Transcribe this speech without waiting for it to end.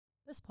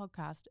This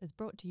podcast is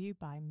brought to you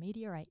by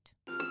Media 8.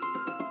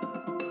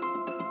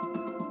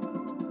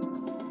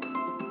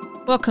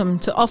 Welcome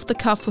to Off the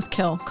Cuff with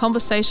Kel,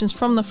 Conversations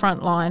from the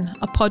Front Line,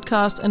 a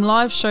podcast and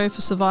live show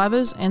for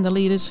survivors and the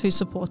leaders who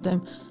support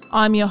them.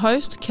 I'm your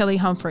host, Kelly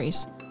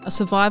Humphries, a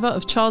survivor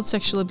of child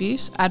sexual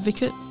abuse,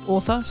 advocate,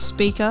 author,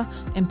 speaker,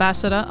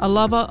 ambassador, a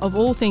lover of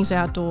all things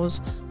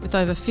outdoors, with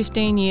over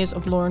 15 years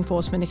of law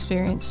enforcement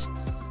experience.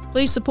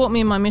 Please support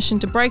me in my mission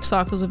to break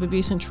cycles of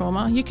abuse and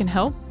trauma. You can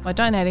help by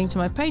donating to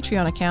my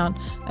Patreon account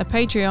at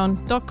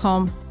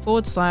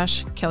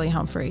patreon.com/Kelly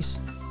Humphries.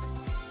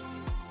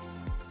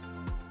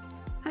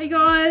 Hey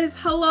guys,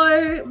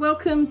 hello.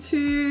 Welcome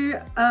to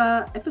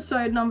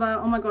episode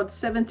number,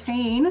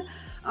 17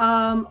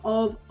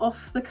 of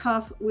Off the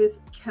Cuff with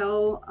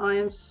Kel. I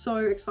am so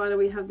excited.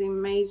 We have the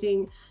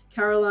amazing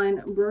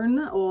Caroline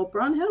Brunne, or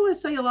Brunne. How do I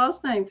say your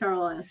last name,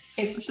 Caroline?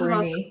 It's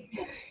Brunne.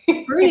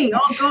 Brunne.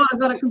 Oh God, I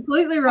got it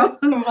completely wrong.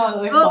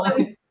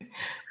 Fine.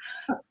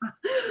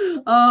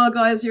 Oh,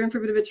 guys, you're in for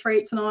a bit of a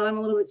treat tonight. I'm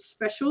a little bit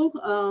special,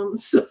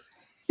 so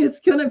it's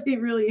going to be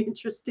really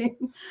interesting.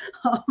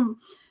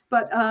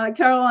 But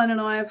Caroline and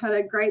I have had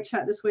a great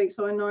chat this week,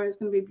 so I know it's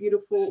going to be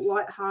beautiful,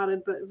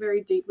 lighthearted, but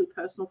very deeply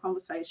personal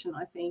conversation,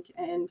 I think.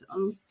 And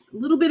I'm a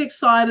little bit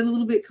excited, a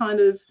little bit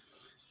kind of,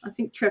 I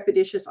think,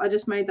 trepidatious. I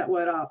just made that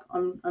word up.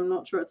 I'm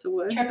not sure it's a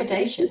word.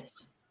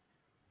 Trepidatious.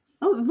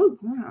 Oh, look,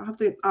 I'll have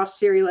to ask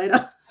Siri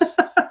later.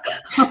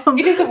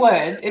 It is a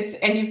word.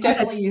 And you've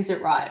definitely used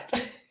it right.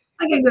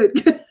 Okay,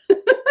 good.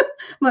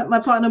 my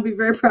partner will be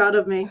very proud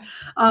of me.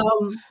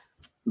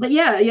 But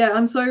yeah,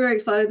 I'm so very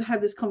excited to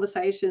have this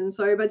conversation.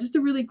 But just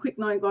a really quick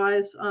note,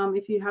 guys,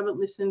 if you haven't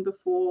listened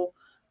before,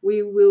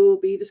 we will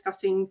be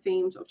discussing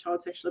themes of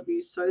child sexual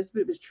abuse. So it's a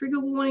bit of a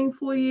trigger warning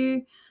for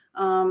you.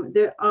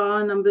 There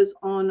are numbers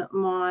on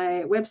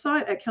my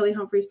website at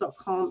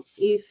kellyhumphries.com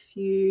if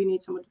you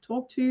need someone to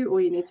talk to or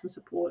you need some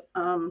support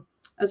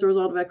as a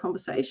result of our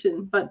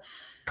conversation. But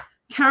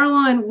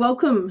Caroline,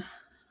 welcome.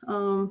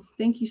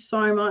 Thank you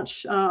so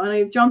much. I know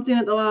you've jumped in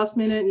at the last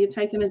minute and you're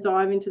taking a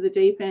dive into the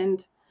deep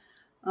end.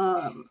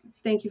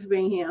 Thank you for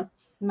being here.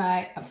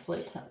 My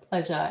absolute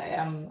pleasure.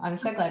 I'm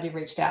so glad you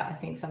reached out. I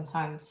think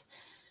sometimes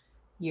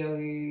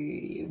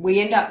we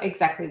end up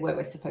exactly where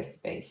we're supposed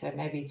to be. So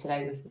maybe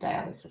today was the day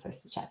I was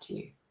supposed to chat to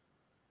you.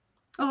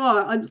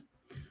 Oh,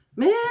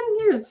 man,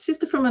 you're a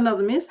sister from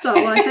another mister.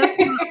 Like that's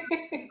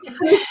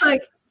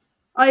like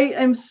I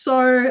am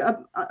so.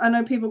 I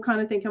know people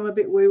kind of think I'm a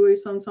bit woo-woo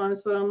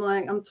sometimes, but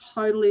I'm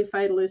totally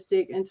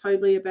fatalistic and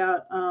totally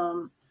about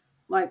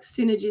like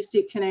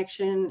synergistic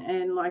connection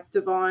and like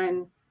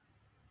divine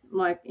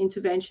like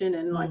intervention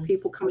and like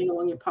people coming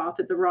along your path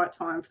at the right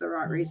time for the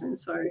right reason.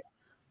 So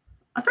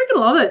I freaking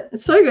love it.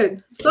 It's so good.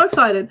 I'm so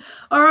excited.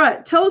 All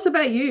right, tell us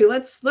about you.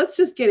 Let's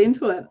just get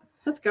into it.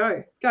 Let's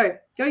go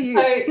you.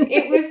 So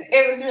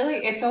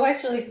it's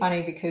always really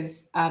funny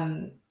because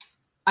I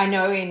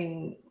know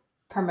in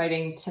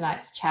promoting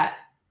tonight's chat,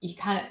 you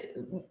kind of,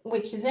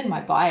 which is in my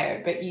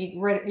bio, but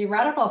you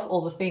rattled off all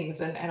the things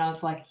and I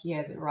was like,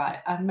 yeah, right.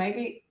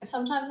 Maybe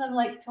sometimes I'm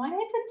like, do I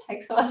need to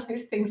take some of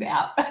these things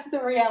out? But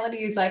the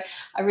reality is like,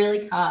 I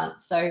really can't.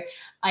 So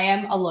I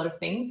am a lot of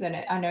things,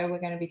 and I know we're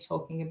going to be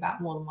talking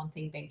about more than one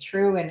thing being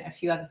true and a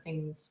few other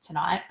things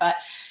tonight, but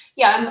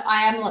yeah,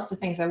 I am lots of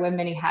things. I wear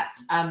many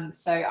hats.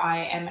 So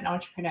I am an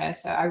entrepreneur.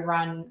 So I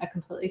run a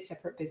completely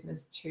separate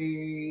business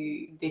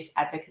to this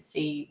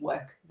advocacy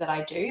work that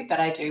I do, but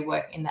I do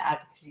work in the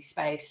advocacy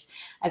space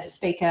as a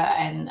speaker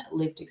and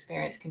lived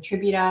experience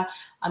contributor.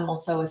 I'm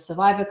also a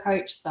survivor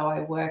coach. So I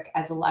work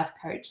as a life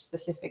coach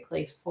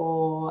specifically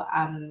for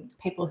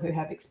people who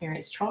have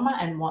experienced trauma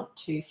and want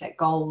to set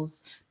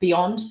goals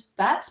beyond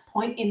that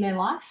point in their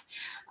life.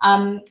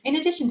 In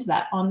addition to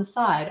that, on the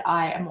side,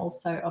 I am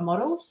also a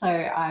model. So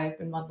I've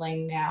been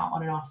modeling now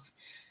on and off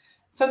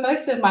for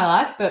most of my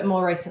life, but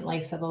more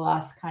recently for the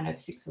last kind of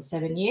 6 or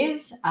 7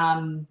 years.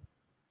 I'm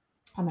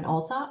an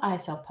author. I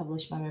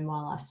self-published my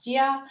memoir last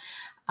year.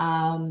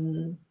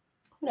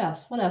 What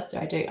else do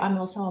I do? I'm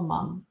also a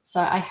mum.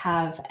 So I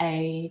have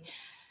a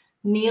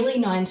nearly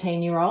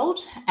 19-year-old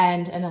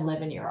and an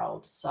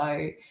 11-year-old.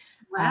 So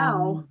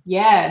wow.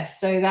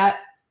 So that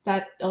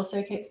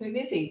also keeps me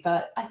busy,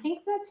 but I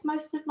think that's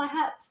most of my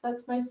hats.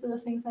 That's most of the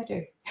things I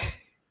do.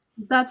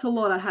 That's a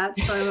lot of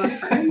hats, so my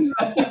friend,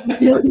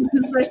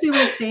 especially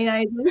with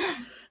teenagers.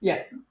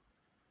 Yeah.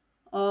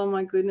 Oh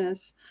my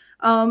goodness.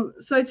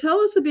 So tell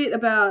us a bit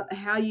about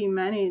how you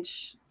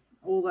manage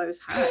all those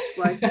hats.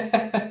 Like,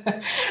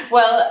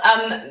 well,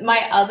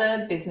 my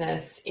other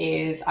business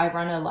is I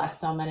run a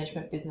lifestyle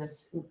management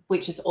business,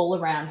 which is all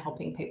around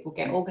helping people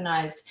get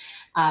organized,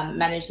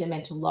 manage their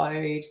mental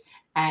load,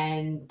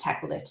 and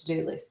tackle their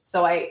to-do lists.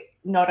 So I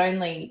not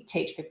only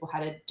teach people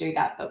how to do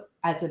that, but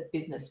as a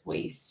business,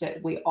 we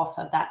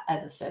offer that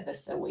as a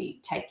service. So we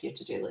take your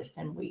to-do list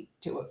and we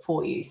do it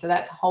for you. So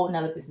that's a whole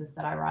nother business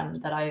that I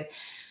run that I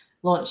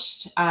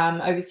launched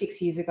over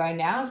 6 years ago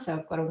now. So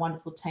I've got a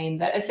wonderful team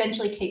that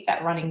essentially keep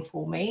that running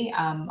for me.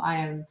 I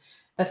am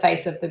the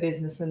face of the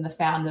business and the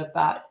founder,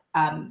 but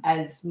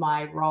as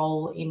my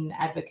role in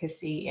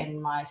advocacy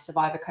and my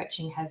survivor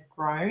coaching has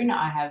grown,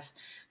 I have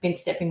been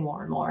stepping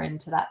more and more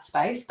into that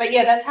space. But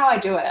yeah, that's how I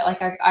do it.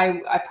 Like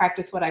I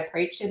practice what I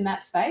preach in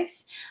that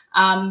space.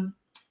 I'm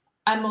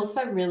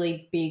also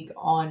really big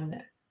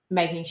on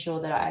making sure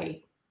that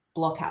I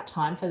block out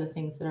time for the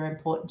things that are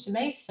important to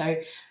me. So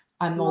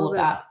I'm all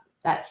about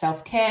that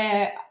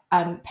self-care.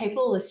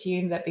 People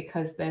assume that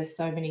because there's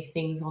so many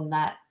things on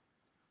that,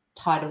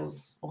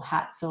 titles or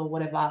hats or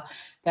whatever,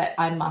 that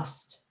I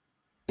must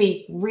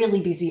be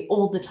really busy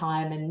all the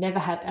time and never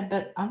have,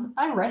 but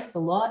I rest a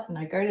lot, and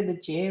I go to the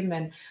gym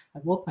and I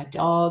walk my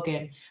dog,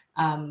 and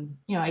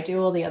I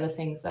do all the other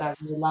things that I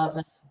really love.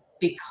 And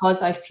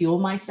because I fuel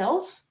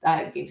myself,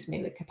 that gives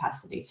me the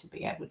capacity to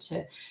be able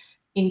to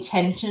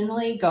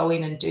intentionally go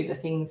in and do the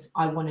things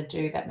I want to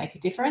do that make a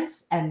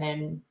difference, and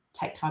then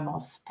take time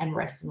off and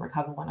rest and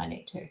recover when I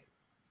need to.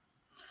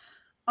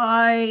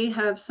 I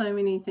have so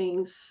many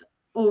things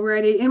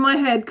already in my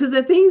head, because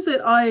they're things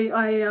that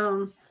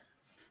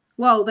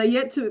well, they're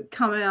yet to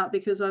come out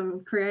because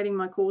I'm creating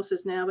my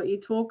courses now. But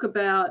you talk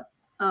about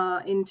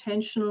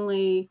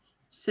intentionally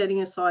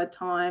setting aside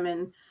time,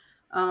 and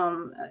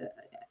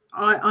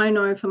I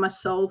know for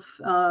myself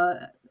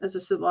as a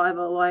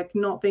survivor, like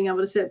not being able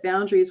to set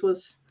boundaries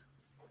was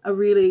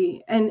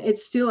and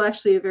it's still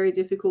actually a very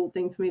difficult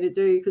thing for me to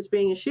do, because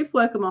being a shift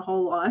worker my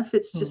whole life,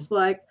 it's just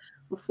like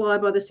I'll fly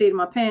by the seat of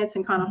my pants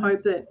and kind of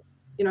hope that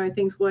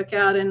things work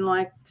out, and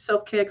like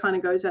self-care kind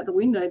of goes out the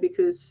window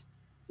because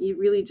you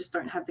really just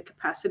don't have the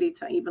capacity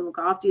to even look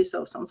after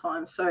yourself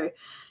sometimes. So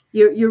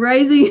you're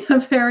raising a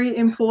very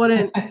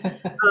important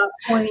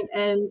point,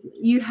 and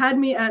you had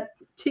me at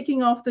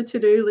ticking off the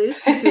to-do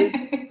list, because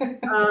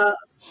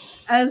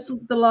as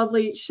the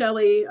lovely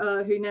Shelley,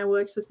 who now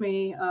works with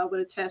me, would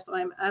attest,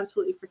 I am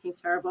absolutely freaking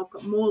terrible. I've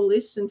got more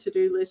lists and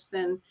to-do lists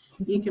than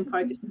you can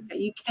focus.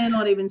 You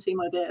cannot even see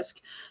my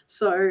desk.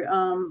 So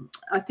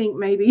I think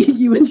maybe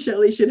you and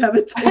Shelley should have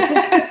a talk.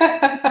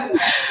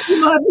 You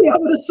might be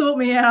able to sort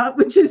me out,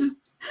 which is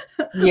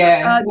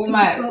we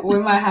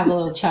might have a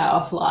little chat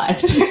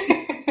offline.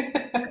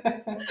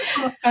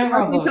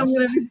 No I think I'm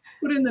going to be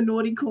put in the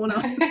naughty corner.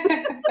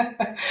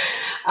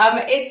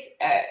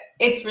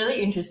 It's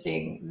really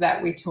interesting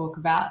that we talk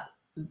about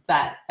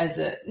that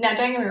now,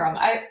 don't get me wrong,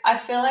 I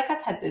feel like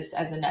I've had this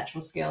as a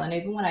natural skill, and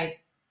even when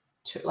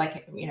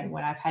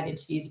when I've had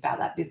interviews about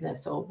that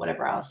business or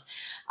whatever else,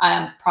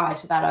 prior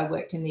to that I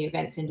worked in the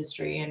events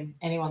industry, and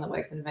anyone that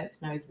works in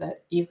events knows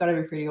that you've got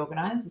to be pretty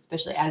organized,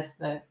 especially as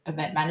the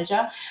event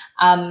manager.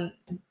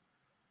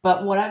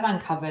 But what I've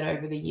uncovered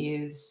over the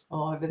years,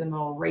 or over the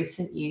more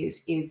recent years,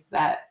 is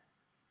that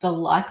the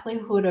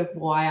likelihood of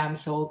why I'm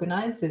so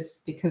organized is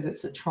because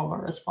it's a trauma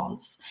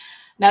response.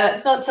 Now,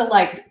 that's not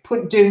to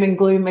put doom and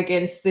gloom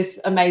against this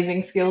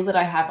amazing skill that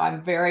I have.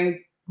 I'm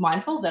very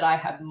mindful that I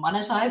have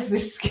monetized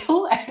this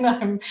skill and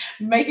I'm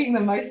making the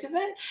most of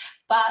it.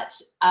 But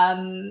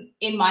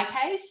in my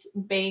case,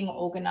 being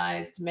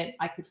organized meant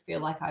I could feel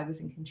like I was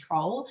in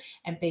control,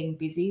 and being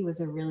busy was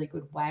a really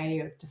good way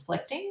of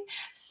deflecting.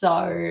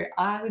 So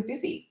I was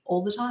busy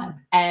all the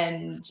time,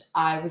 and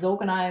I was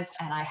organized,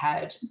 and I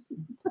had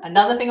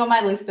another thing on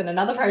my list and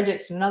another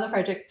project and another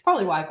project. It's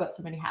probably why I've got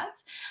so many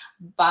hats.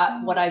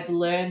 But what I've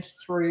learned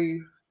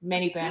through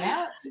many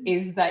burnouts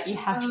is that you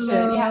have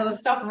to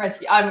stop and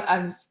rest.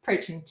 I'm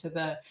preaching to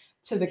the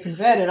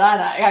converted,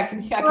 aren't I? I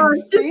can feel it. I'm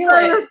just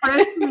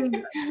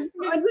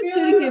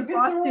sitting here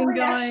busting,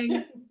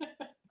 going,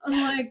 oh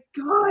my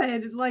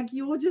God,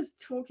 you're just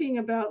talking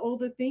about all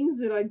the things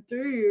that I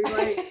do.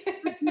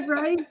 You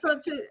raise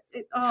such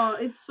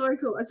it's so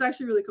cool. It's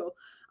actually really cool.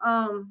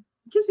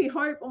 It gives me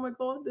hope. Oh my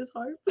God, there's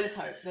hope. There's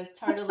hope. There's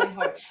totally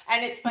hope.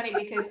 And it's funny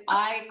because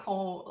I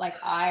call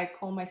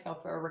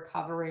myself a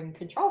recovering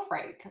control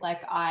freak.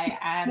 I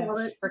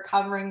am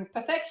recovering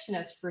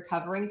perfectionist,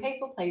 recovering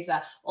people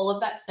pleaser, all of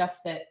that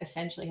stuff that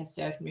essentially has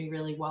served me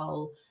really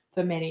well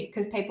for many,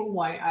 because people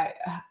won't.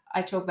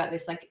 I talk about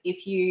this,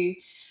 if you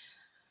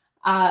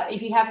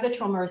have the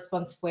trauma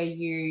response where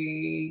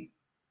you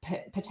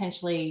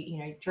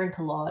potentially drink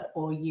a lot,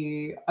 or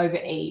you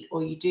overeat,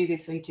 or you do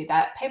this or you do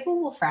that,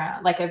 people will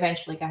frown,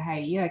 eventually go,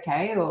 hey, you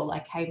okay? Or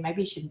hey,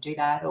 maybe you shouldn't do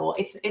that, or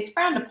it's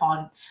frowned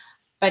upon.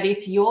 But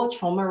if your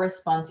trauma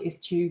response is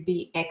to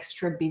be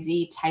extra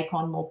busy, take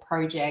on more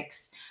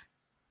projects,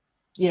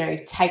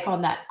 take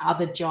on that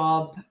other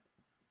job,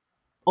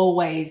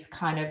 always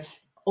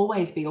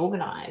be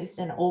organized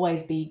and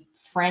always be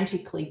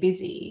frantically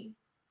busy,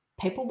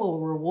 people will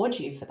reward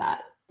you for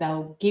that.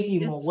 They'll give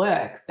you more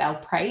work. They'll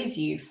praise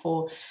you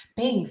for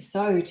being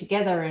so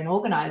together and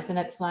organized. And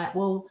it's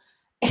well,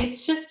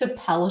 it's just a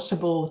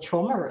palatable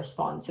trauma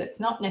response. It's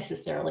not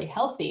necessarily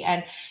healthy.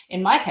 And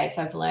in my case,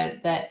 I've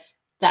learned that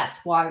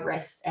that's why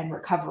rest and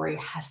recovery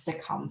has to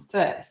come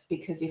first,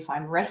 because if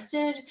I'm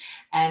rested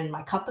and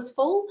my cup is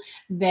full,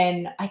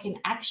 then I can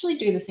actually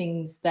do the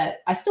things that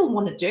I still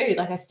want to do.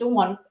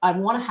 I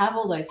want to have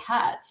all those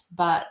hats,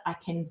 but I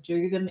can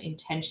do them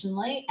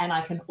intentionally, and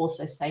I can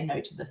also say no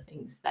to the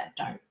things that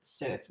don't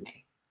serve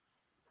me.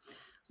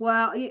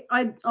 Wow,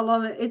 I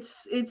love it.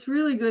 It's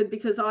really good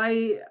because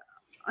I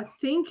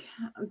think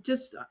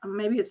just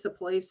maybe it's the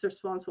police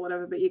response or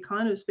whatever, but you're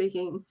kind of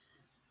speaking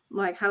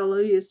like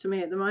hallelujahs to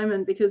me at the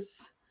moment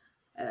because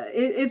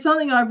it's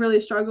something I've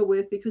really struggled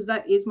with because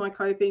that is my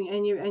coping.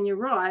 And you're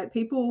right.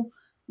 People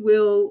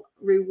will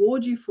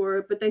reward you for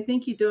it, but they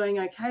think you're doing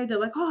okay. They're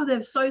like, oh,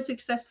 they're so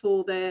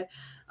successful. They're,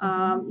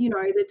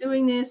 they're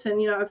doing this, and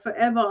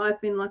forever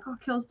I've been like, oh,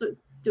 Kel's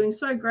doing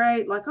so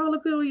great. Like, oh,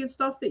 look at all your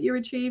stuff that you're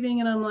achieving,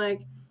 and I'm like,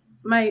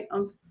 mate,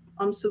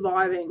 I'm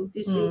surviving.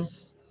 This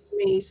is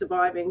me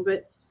surviving,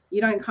 but you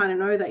don't kind of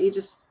know that. You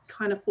just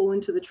kind of fall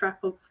into the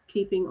trap of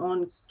keeping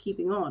on,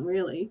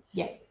 really.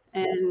 Yeah.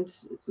 And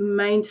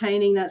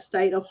maintaining that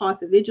state of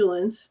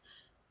hypervigilance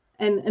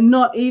and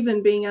not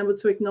even being able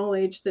to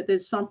acknowledge that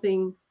there's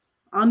something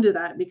under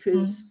that,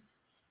 because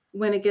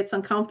when it gets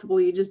uncomfortable,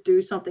 you just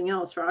do something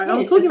else, right? Yeah, I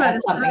was talking just about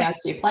add something else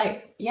to your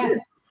plate. Yeah.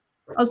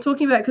 I was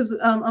talking about because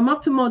I'm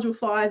up to module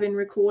 5 in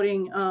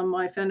recording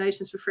my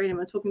Foundations for Freedom.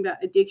 I'm talking about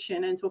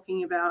addiction and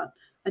talking about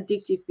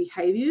addictive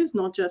behaviors,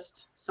 not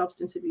just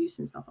substance abuse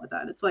and stuff like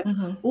that. It's like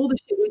all the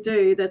shit we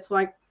do that's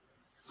like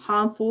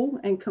harmful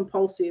and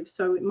compulsive.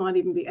 So it might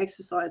even be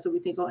exercise, or we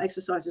think, oh,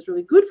 exercise is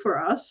really good for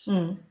us.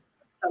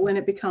 But when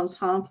it becomes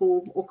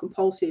harmful or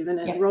compulsive and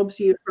it robs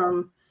you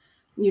from,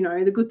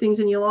 the good things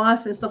in your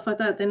life and stuff like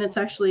that, then it's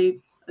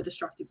actually a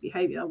destructive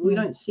behavior. We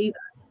don't see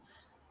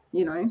that,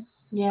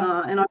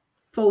 and I've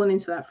fallen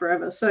into that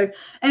forever. So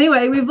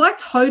anyway, we've like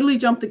totally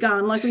jumped the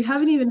gun. Like we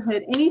haven't even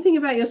heard anything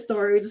about your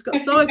story. We just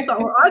got so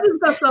excited. I just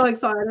got so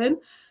excited.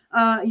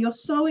 You're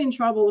so in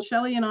trouble.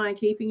 Shelley and I are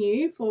keeping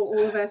you for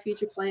all of our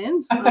future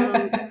plans. So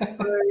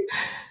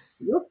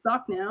you're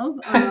stuck now.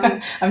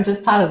 I'm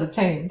just part of the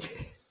team.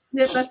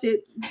 Yep, that's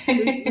it.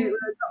 We're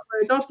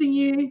adopting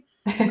you.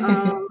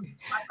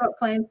 I've got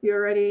plans for you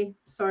already.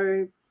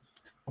 So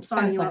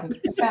signing you up.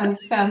 Sounds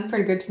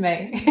pretty good to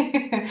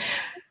me.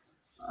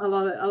 I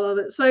love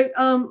it. So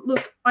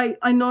look,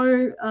 I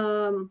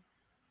know,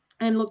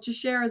 and look, just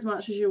share as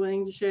much as you're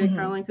willing to share,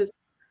 Caroline, because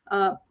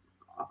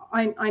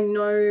I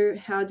know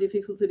how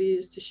difficult it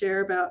is to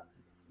share about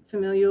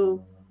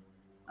familial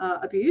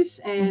abuse,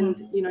 and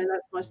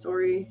that's my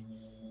story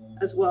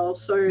as well.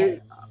 So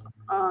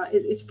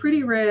it's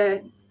pretty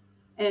rare,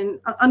 and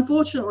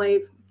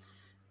unfortunately,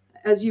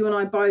 as you and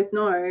I both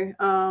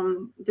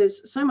know,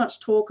 there's so much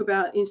talk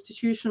about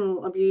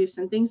institutional abuse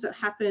and things that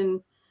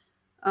happen,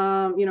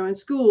 in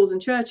schools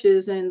and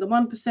churches, and the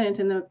 1%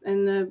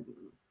 and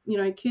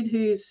the kid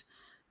who's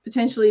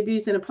potentially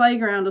abused in a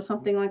playground or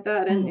something like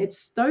that. And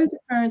it's those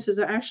occurrences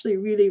are actually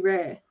really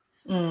rare.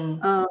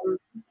 And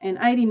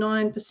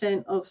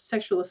 89% of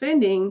sexual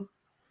offending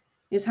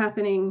is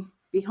happening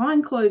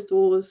behind closed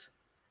doors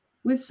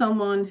with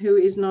someone who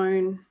is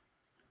known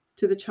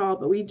to the child,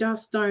 but we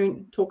just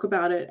don't talk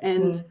about it.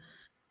 And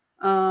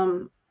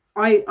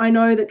I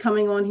know that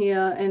coming on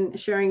here and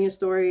sharing your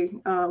story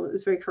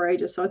was very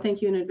courageous, so I thank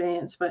you in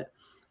advance. But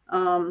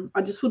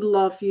I just would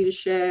love for you to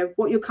share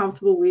what you're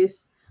comfortable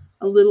with,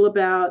 a little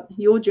about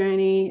your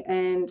journey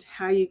and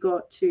how you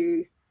got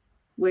to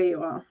where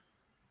you are.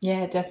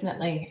 Yeah,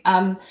 definitely.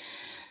 I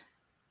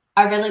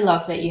really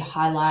love that you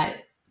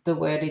highlight the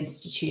word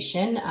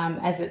institution,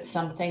 as it's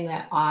something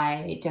that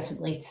I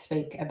definitely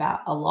speak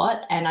about a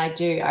lot. And I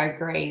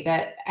agree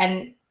that,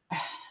 and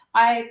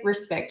I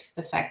respect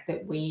the fact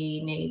that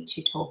we need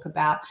to talk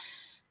about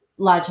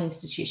large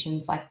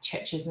institutions like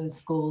churches and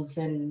schools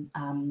and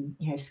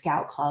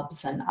scout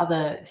clubs and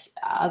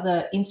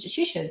other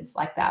institutions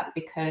like that,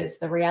 because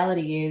the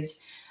reality is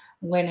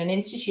when an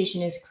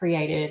institution is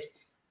created,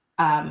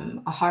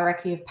 a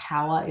hierarchy of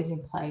power is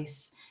in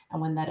place,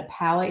 and when that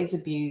power is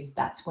abused,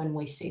 that's when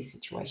we see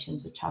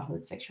situations of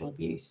childhood sexual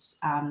abuse.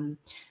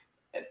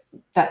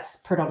 That's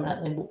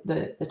predominantly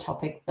the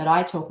topic that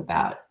I talk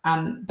about.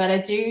 But I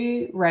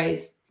do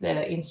raise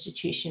the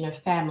institution of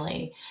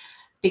family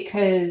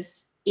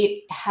because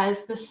it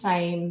has the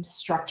same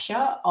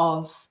structure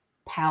of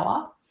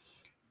power.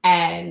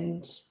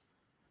 And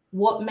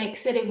what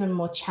makes it even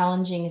more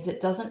challenging is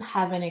it doesn't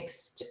have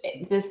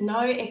there's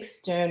no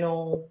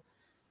external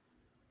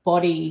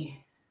body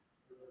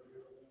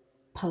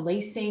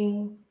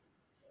policing,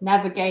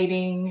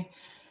 navigating,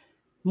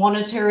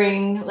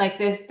 monitoring. Like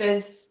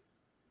there's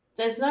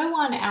no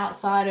one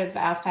outside of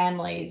our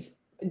families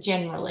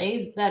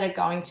generally that are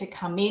going to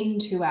come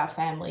into our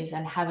families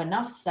and have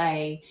enough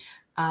say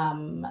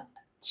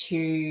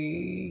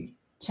to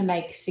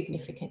make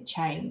significant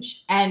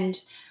change. And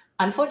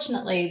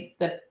unfortunately,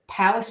 the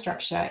power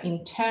structure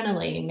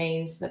internally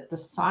means that the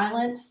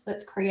silence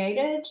that's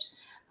created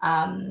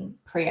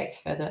creates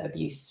further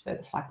abuse,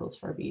 further cycles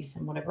for abuse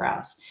and whatever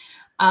else.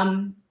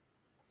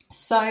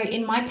 So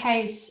in my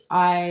case,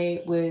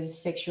 I was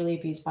sexually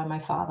abused by my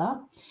father,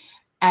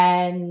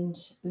 and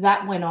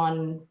that went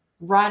on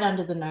right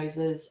under the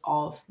noses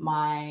of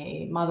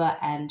my mother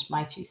and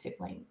my 2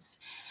 siblings.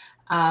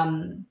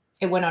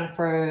 It went on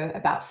for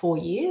about 4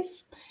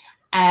 years,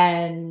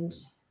 and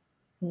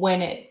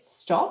when it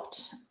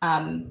stopped,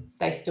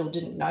 they still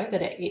didn't know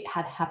that it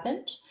had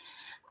happened.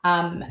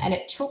 And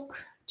it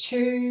took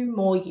 2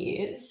 more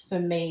years for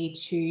me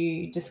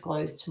to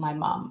disclose to my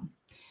mum.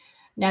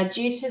 Now,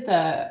 due to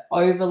the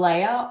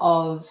overlayer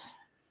of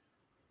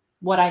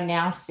what I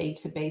now see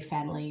to be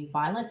family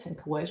violence and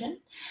coercion,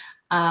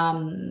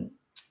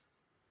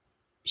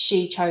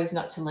 she chose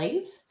not to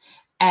leave.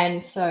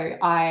 And so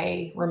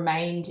I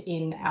remained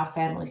in our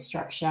family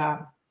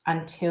structure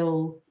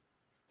until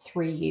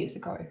 3 years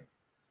ago.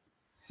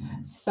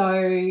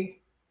 So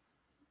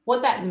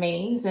what that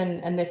means,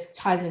 and this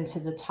ties into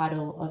the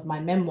title of my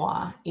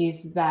memoir,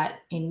 is that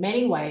in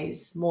many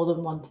ways, more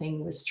than one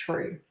thing was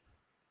true.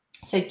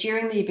 So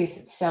during the abuse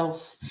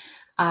itself,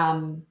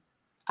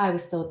 I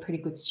was still a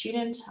pretty good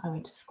student. I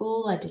went to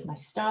school, I did my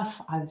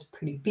stuff, I was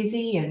pretty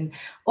busy and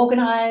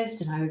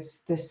organized, and I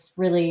was this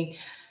really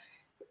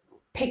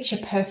picture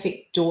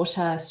perfect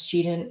daughter,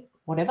 student,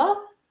 whatever,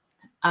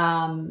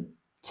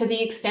 to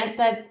the extent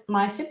that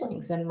my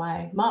siblings and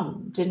my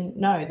mum didn't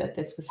know that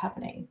this was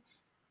happening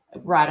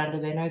right under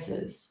their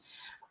noses.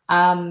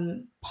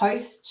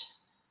 Post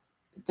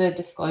the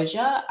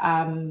disclosure,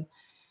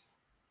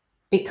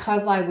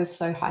 because I was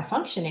so high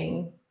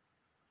functioning,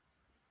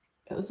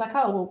 it was like,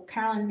 oh, well,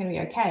 Caroline's going to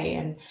be okay.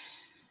 And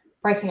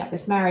breaking up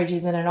this marriage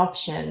isn't an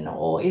option,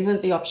 or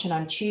isn't the option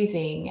I'm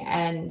choosing.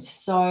 And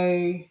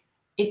so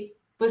it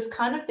was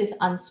kind of this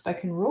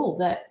unspoken rule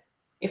that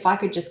if I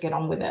could just get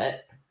on with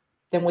it,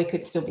 then we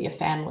could still be a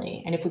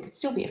family. And if we could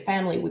still be a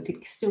family, we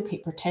could still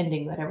keep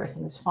pretending that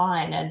everything was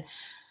fine. And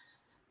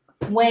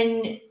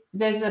when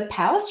there's a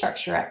power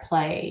structure at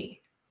play,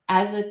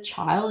 as a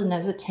child and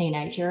as a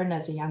teenager and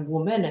as a young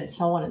woman and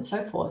so on and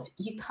so forth,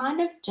 you kind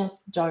of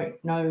just don't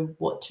know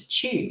what to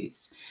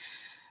choose.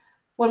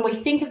 When we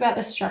think about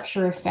the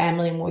structure of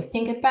family and we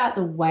think about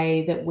the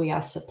way that we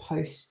are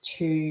supposed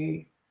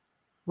to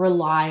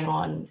rely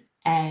on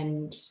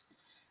and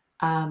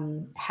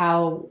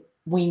how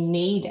we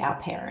need our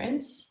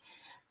parents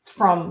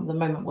from the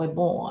moment we're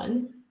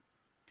born,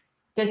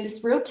 there's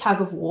this real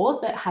tug of war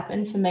that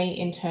happened for me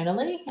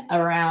internally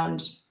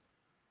around,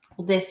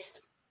 well,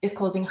 this is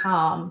causing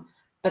harm,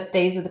 but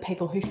these are the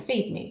people who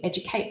feed me,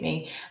 educate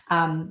me.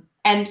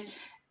 And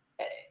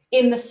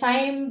in the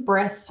same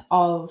breath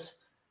of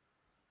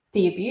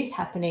the abuse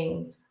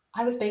happening,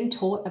 I was being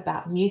taught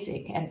about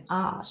music and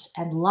art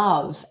and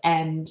love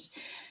and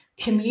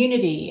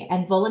community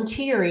and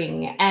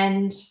volunteering.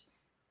 And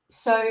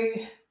so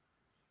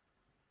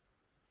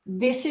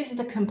this is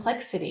the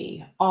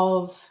complexity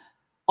of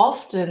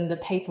often the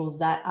people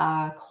that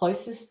are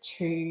closest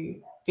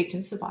to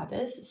victim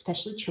survivors,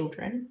 especially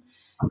children,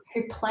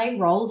 who play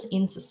roles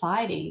in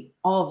society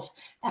of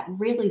that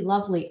really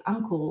lovely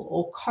uncle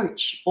or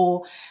coach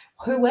or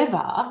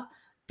whoever,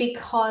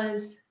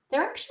 because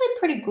they're actually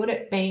pretty good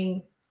at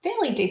being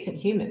fairly decent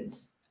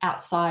humans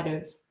outside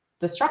of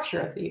the structure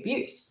of the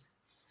abuse.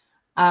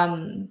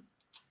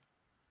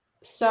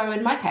 So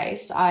in my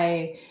case,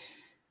 I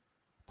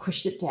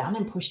pushed it down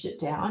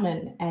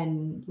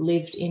and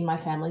lived in my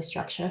family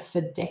structure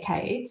for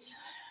decades.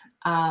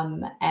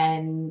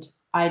 And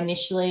I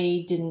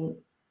initially didn't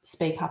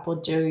speak up or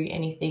do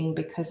anything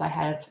because I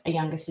have a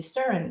younger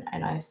sister.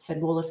 And I said,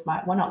 well, if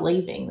we're not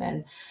leaving,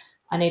 then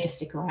I need to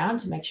stick around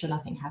to make sure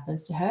nothing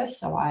happens to her.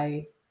 So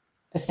I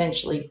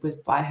essentially was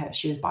by her.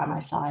 She was by my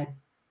side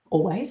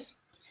always.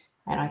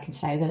 And I can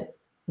say that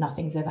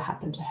nothing's ever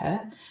happened to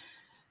her.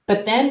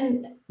 But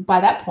then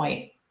by that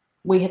point,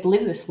 we had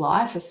lived this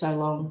life for so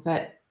long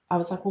that I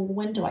was like, well,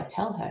 when do I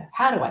tell her?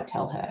 How do I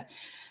tell her?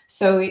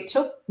 So it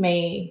took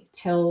me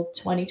till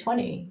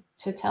 2020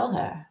 to tell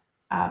her,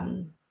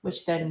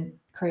 which then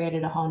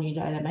created a whole new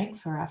dynamic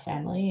for our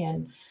family.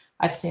 And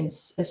I've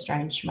since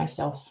estranged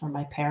myself from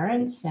my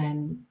parents,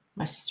 and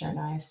my sister and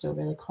I are still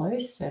really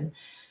close. And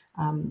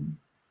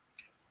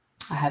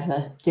I have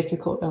a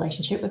difficult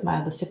relationship with my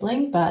other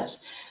sibling, but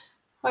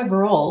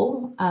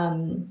overall,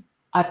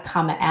 I've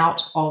come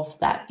out of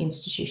that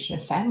institution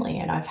of family,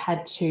 and I've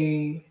had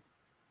to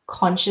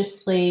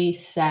consciously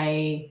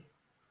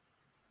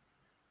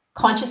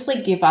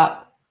give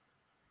up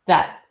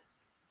that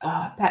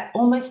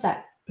almost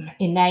that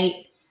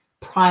innate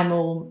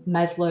primal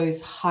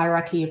Maslow's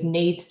hierarchy of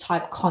needs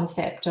type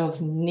concept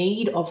of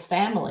need of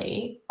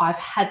family. I've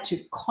had to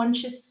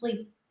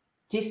consciously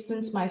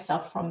distance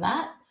myself from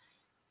that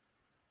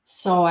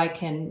so I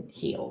can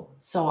heal,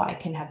 so I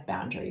can have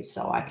boundaries,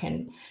 so I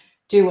can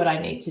do what I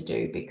need to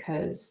do,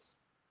 because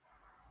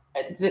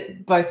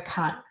both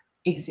can't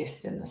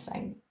exist in the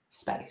same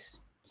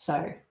space.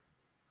 So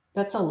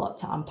that's a lot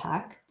to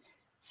unpack.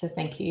 So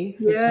thank you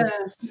for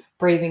just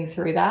breathing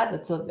through that.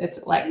 It's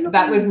like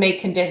that was me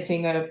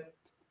condensing a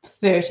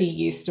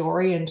 30-year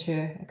story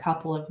into a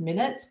couple of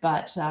minutes,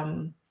 but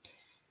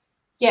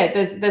yeah,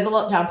 there's a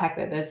lot to unpack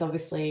there. There's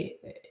obviously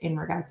in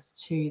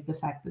regards to the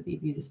fact that the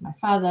abuser is my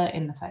father,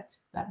 in the fact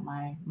that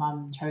my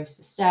mum chose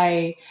to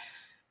stay,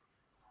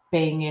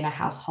 being in a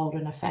household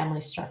and a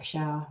family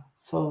structure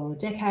for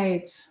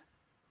decades.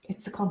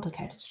 It's a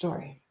complicated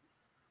story.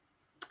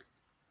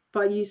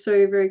 But you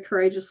so very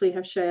courageously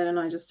have shared, and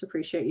I just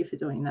appreciate you for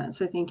doing that.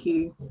 So thank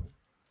you.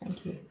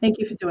 Thank you. Thank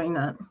you for doing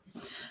that.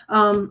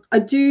 I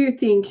do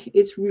think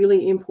it's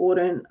really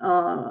important.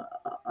 I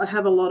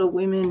have a lot of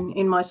women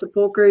in my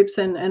support groups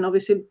and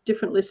obviously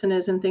different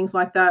listeners and things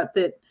like that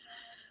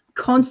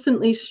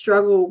constantly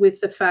struggle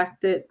with the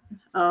fact that,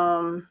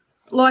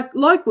 like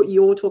what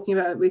you're talking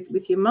about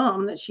with your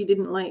mum, that she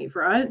didn't leave,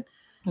 right?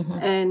 Mm-hmm.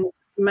 And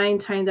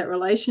maintain that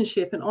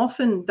relationship. And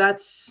often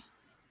that's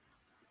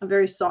a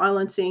very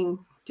silencing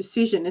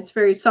decision. It's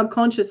very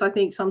subconscious, I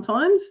think,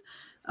 sometimes.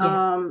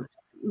 Yeah.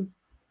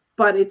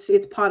 But it's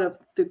part of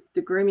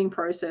the grooming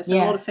process. And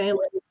a lot of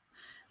families,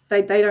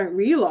 they don't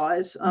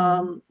realize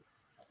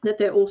that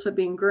they're also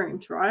being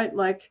groomed, right?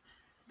 Like,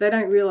 they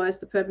don't realize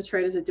the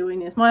perpetrators are doing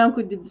this. My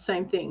uncle did the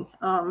same thing.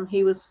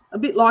 He was a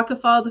bit like a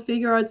father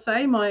figure, I'd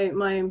say. My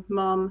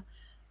mum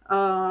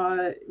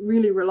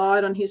really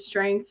relied on his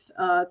strength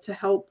to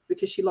help,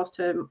 because she lost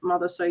her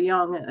mother so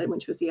young, when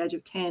she was the age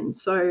of 10.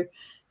 So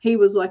he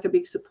was like a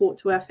big support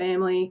to our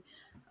family.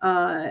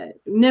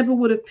 Never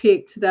would have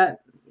picked that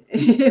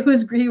he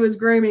was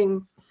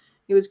grooming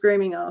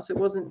us. It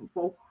wasn't,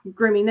 well,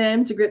 grooming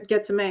them to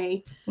get to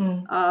me.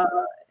 And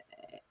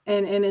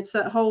it's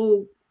that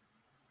whole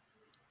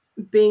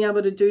being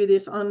able to do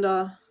this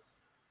under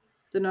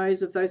the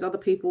nose of those other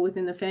people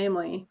within the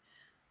family.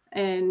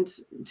 And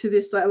to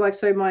this, like,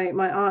 so my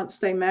aunt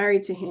stayed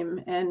married to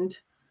him, and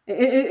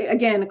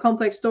again, a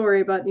complex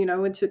story, but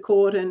went to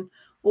court and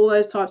all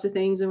those types of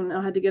things, and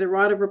I had to get a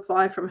right of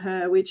reply from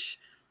her, which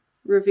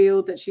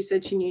revealed that she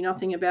said she knew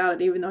nothing about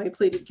it, even though he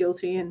pleaded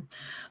guilty, and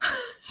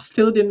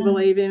still didn't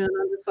believe him. And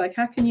I was like,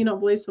 how can you not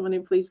believe someone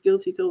who pleads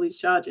guilty to all these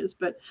charges?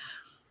 But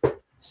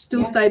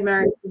still stayed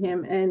married to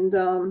him. And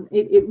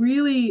it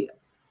really,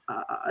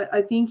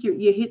 I think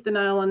you hit the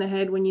nail on the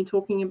head when you're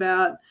talking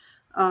about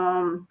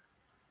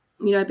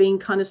being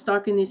kind of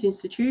stuck in this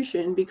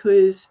institution,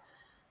 because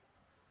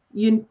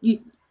you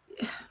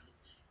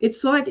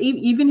it's like,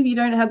 even if you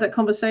don't have that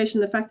conversation,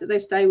 the fact that they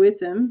stay with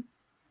them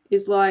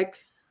is like,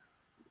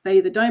 they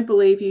either don't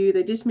believe you,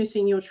 they're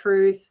dismissing your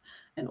truth,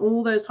 and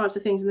all those types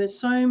of things. And there's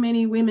so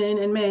many women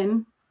and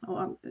men,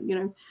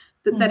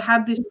 that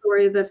have this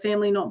story of the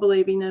family not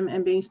believing them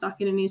and being stuck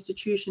in an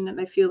institution that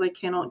they feel they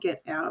cannot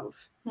get out of.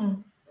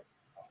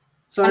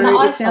 So, and the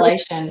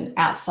isolation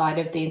outside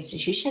of the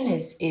institution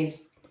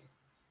is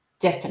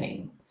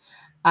deafening.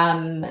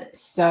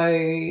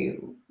 So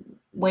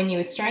when you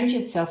estrange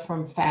yourself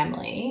from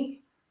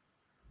family,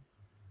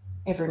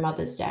 every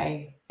Mother's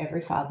Day,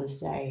 every Father's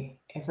Day,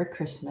 every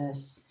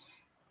Christmas,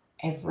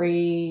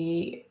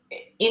 every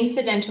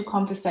incidental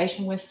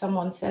conversation where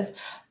someone says,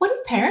 what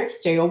do parents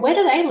do? Or where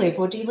do they live?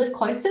 Or do you live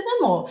close to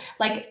them? Or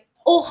like,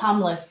 all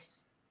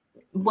harmless,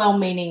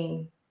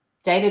 well-meaning,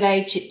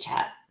 day-to-day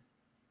chit-chat.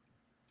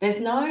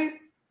 There's no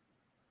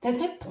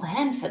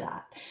plan for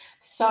that.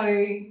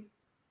 So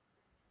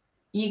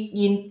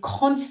you're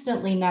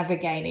constantly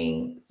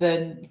navigating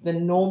the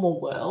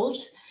normal world,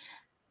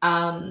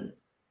 and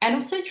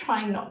also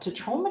trying not to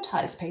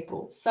traumatize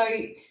people. So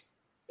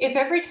if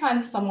every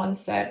time someone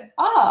said,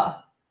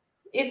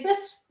 is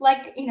this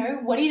like,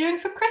 what are you doing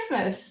for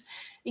Christmas?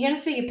 You're going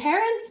to see your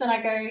parents? And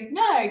I go,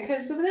 no,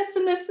 because of this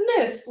and this and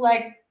this.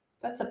 Like,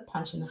 that's a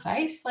punch in the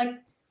face. Like,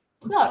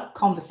 it's not a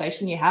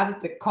conversation you have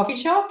at the coffee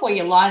shop where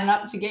you're lining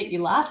up to get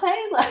your latte.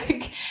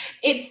 Like,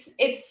 it's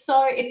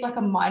like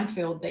a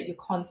minefield that you're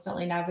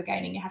constantly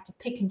navigating. You have to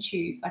pick and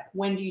choose. Like,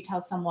 when do you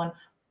tell someone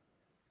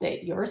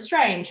that you're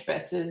estranged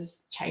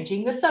versus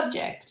changing the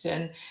subject?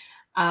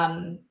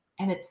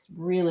 And it's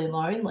really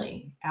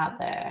lonely out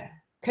there,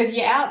 because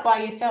you're out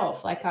by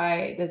yourself. Like,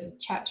 there's a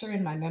chapter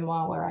in my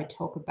memoir where I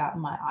talk about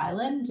my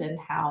island and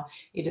how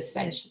it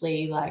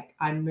essentially, like,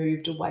 I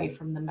moved away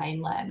from the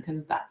mainland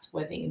because that's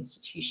where the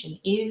institution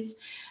is.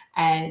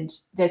 And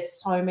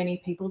there's so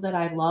many people that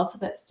I love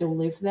that still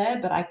live there,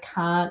 but I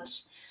can't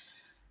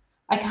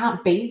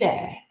be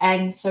there.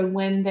 And so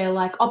when they're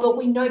like, but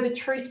we know the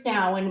truth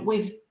now, and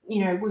we've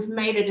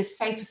made it as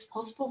safe as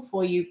possible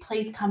for you,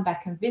 please come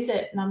back and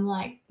visit. And I'm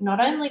like, not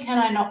only can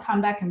I not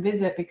come back and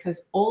visit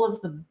because all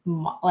of the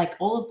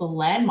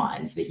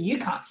landmines that you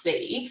can't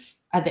see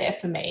are there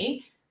for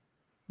me,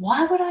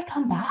 why would I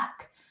come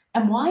back?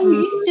 And why are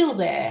you still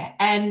there?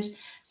 And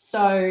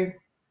so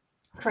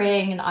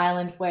creating an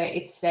island where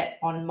it's set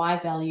on my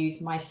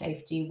values, my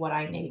safety, what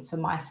I need for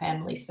my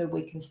family, so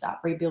we can start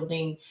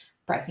rebuilding,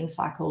 breaking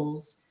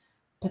cycles.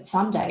 But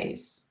some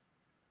days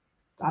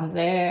I'm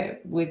there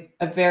with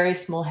a very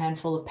small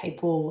handful of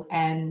people,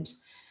 and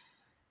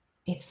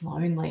it's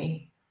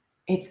lonely.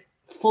 It's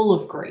full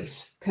of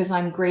grief, because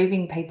I'm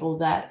grieving people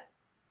that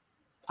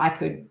I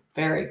could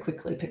very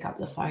quickly pick up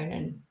the phone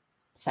and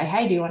say,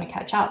 hey, do you want to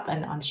catch up?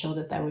 And I'm sure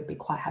that they would be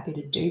quite happy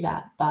to do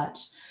that. But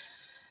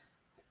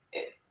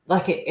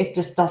it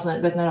just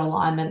doesn't, there's no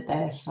alignment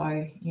there.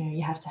 So,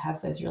 you have to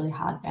have those really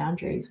hard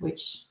boundaries,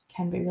 which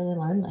can be really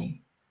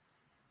lonely.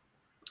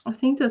 I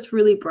think that's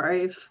really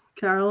brave,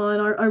 Caroline.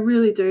 I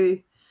really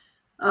do.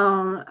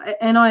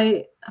 And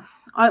I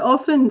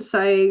often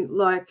say,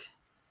 like,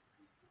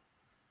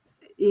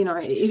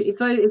 if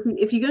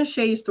you're going to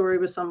share your story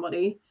with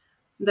somebody,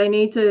 They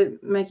need to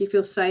make you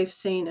feel safe,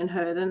 seen, and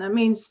heard. And that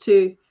means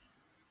to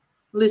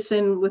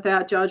listen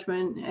without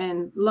judgment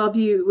and love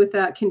you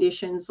without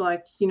conditions,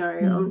 like,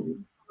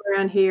 I'm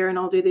around here and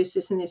I'll do this,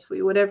 this, and this for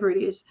you, whatever it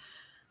is.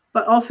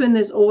 But often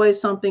there's always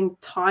something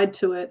tied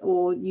to it,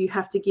 or you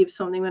have to give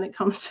something when it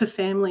comes to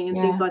family and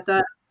things like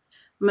that.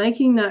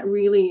 Making that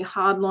really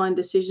hardline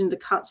decision to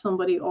cut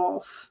somebody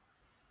off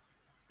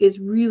is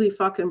really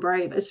fucking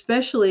brave,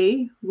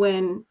 especially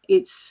when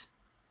it's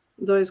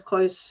those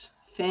close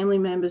family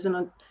members. And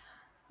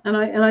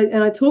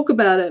I talk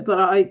about it, but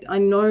I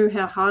know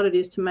how hard it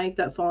is to make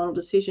that final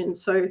decision.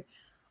 So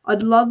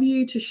I'd love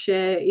you to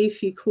share,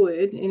 if you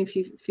could, and if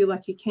you feel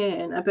like you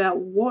can, about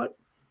what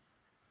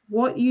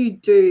you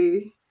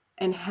do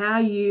and how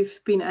you've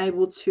been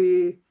able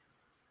to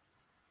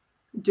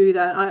do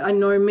that. I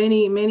know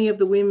many of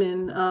the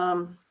women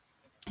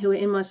who are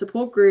in my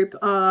support group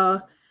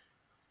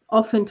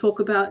often talk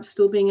about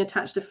still being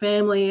attached to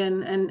family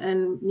and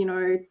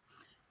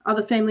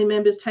other family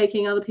members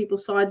taking other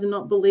people's sides and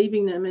not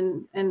believing them,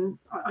 and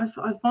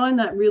I find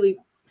that really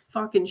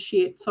fucking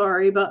shit.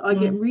 Sorry, but I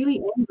get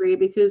really angry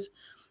because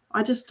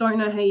I just don't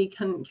know how you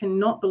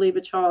cannot believe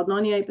a child.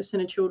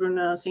 98% of children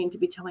are seen to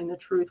be telling the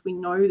truth. We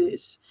know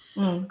this.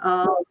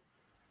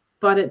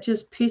 But it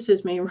just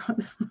pisses me.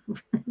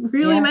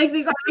 Really makes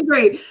me so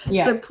angry.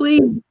 So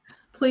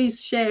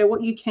please share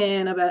what you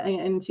can about,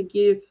 and to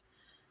give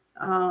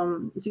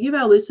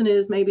our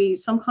listeners maybe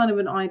some kind of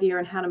an idea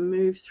on how to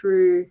move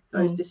through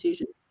those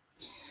decisions.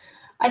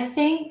 I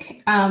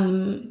think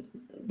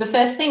the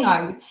first thing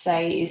I would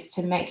say is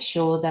to make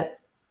sure that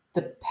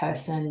the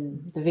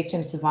person, the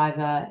victim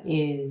survivor,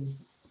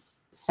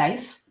 is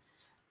safe,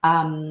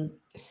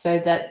 so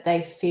that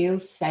they feel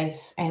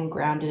safe and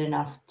grounded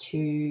enough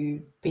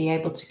to be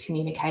able to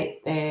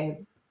communicate their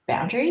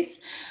boundaries.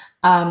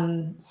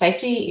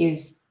 Safety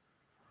is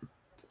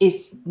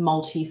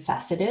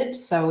multifaceted,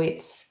 so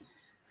it's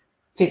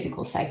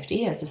physical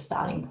safety as a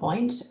starting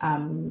point,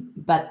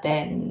 but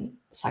then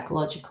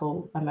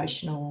psychological,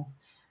 emotional,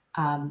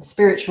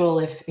 spiritual,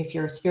 if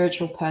you're a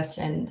spiritual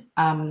person.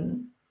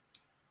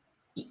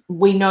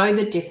 We know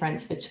the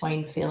difference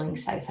between feeling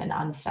safe and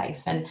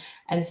unsafe,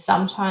 and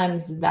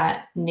sometimes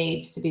that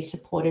needs to be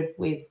supported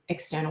with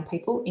external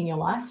people in your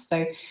life.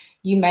 So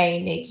you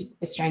may need to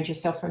estrange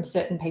yourself from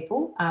certain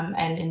people,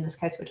 and in this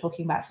case we're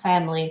talking about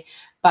family,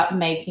 but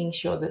making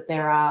sure that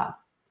there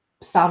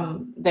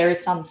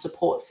is some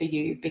support for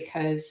you,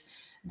 because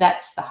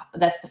that's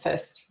the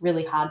first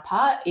really hard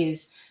part.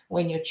 Is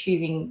when you're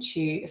choosing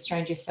to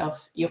estrange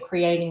yourself, you're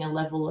creating a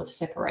level of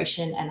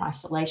separation and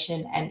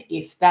isolation. And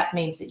if that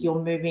means that you're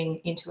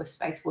moving into a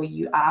space where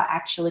you are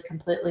actually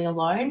completely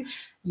alone,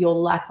 you're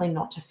likely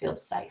not to feel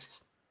safe,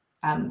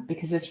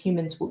 because as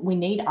humans, we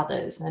need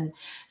others. And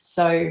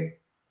so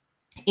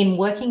in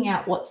working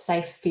out what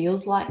safe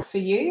feels like for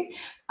you,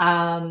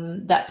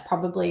 that's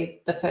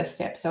probably the first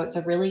step. So it's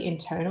a really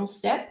internal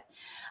step.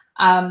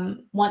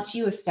 Once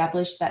you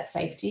establish that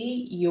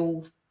safety,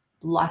 you'll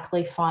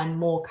likely find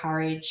more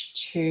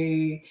courage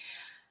to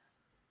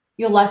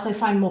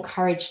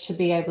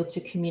be able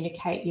to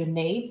communicate your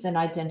needs and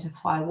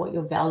identify what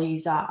your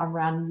values are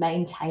around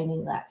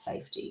maintaining that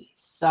safety.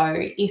 So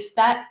if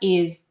that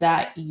is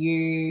that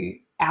you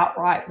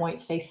outright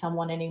won't see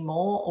someone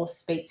anymore or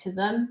speak to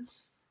them,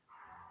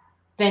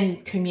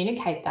 then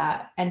communicate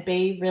that and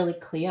be really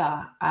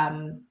clear.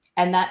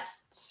 And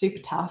that's super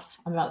tough.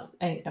 I'm not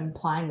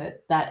implying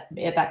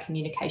that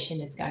communication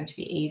is going to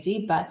be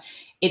easy, but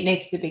it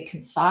needs to be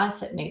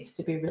concise. It needs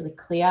to be really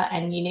clear,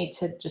 and you need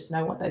to just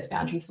know what those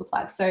boundaries look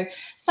like. So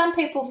some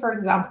people, for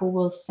example,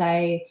 will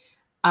say,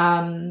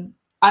 I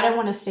don't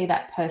want to see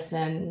that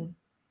person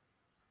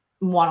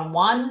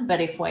one-on-one,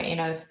 but if we're in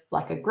a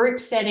group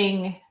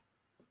setting,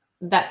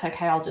 that's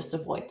okay. I'll just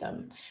avoid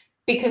them.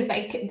 Because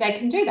they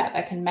can do that.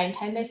 They can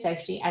maintain their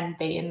safety and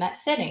be in that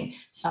setting.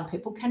 Some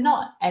people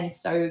cannot. And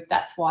so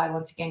that's why,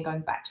 once again,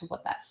 going back to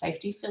what that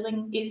safety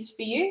feeling is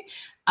for you,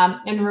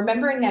 and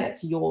remembering that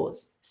it's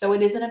yours. So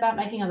it isn't about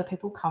making other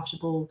people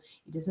comfortable.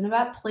 It isn't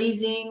about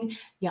pleasing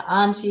your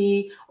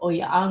auntie or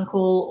your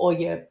uncle or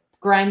your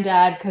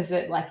granddad, because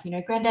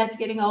granddad's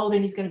getting old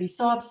and he's going to be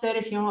so upset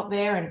if you're not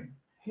there. And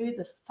who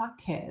the fuck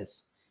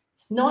cares?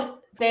 It's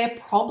not their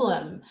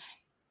problem.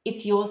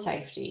 It's your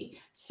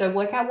safety. So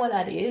work out what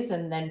that is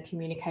and then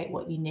communicate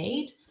what you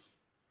need.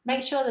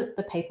 Make sure that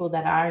the people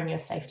that are in your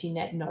safety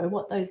net know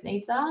what those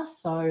needs are.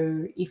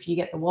 So if you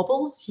get the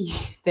wobbles,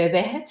 they're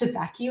there to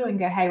back you and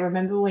go, hey,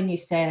 remember when you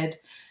said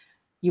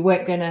you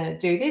weren't going to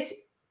do this?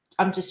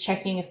 I'm just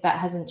checking if that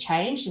hasn't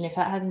changed. And if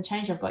that hasn't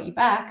changed, I've got you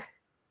back.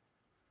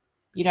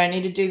 You don't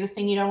need to do the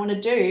thing you don't want to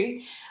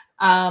do.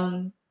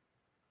 And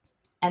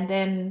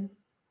then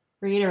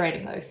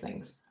reiterating those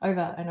things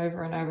over and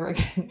over and over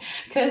again,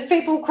 because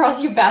people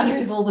cross your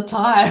boundaries all the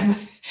time.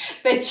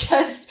 That's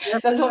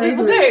what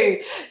people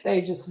do.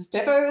 They just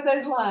step over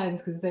those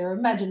lines because they're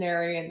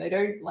imaginary and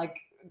they're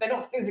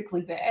not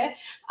physically there.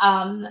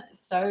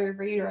 So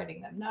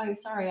reiterating them, no,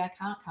 sorry, I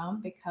can't come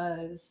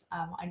because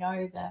I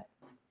know that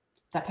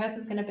that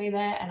person's going to be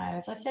there. And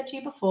as I've said to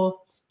you before,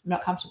 I'm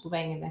not comfortable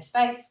being in their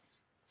space.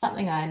 It's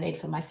something I need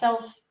for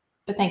myself,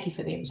 but thank you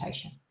for the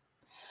invitation.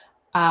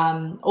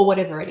 Or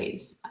whatever it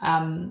is.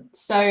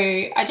 So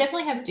I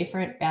definitely have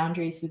different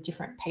boundaries with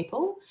different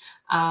people.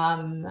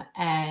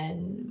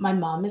 And my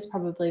mum is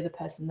probably the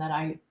person that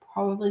I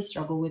probably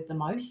struggle with the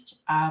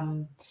most,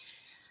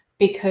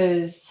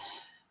 because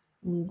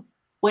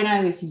when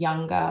I was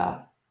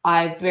younger,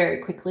 I very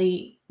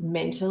quickly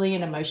mentally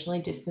and emotionally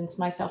distanced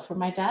myself from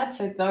my dad.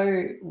 So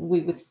though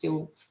we were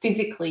still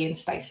physically in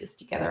spaces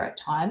together at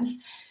times,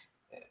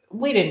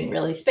 we didn't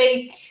really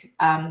speak.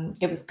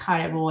 It was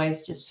kind of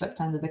always just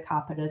swept under the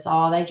carpet as,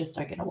 oh, they just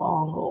don't get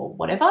along or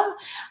whatever.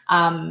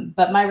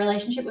 But my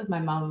relationship with my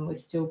mum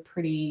was still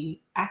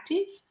pretty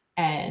active,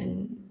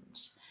 and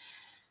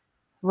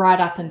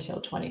right up until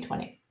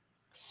 2020.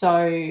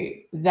 So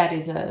that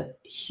is a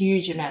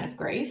huge amount of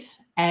grief.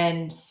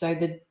 And so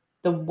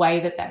the way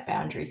that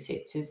boundary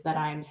sits is that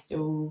I am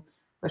still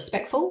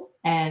respectful,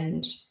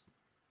 and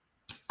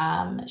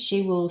I'll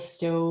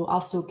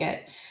still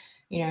get,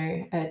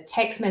 a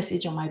text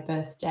message on my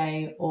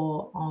birthday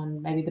or on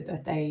maybe the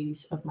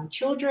birthdays of my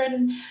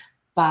children,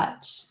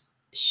 but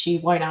she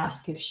won't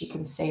ask if she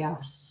can see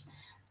us.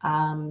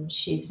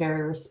 She's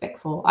very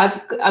respectful.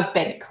 I've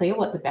made it clear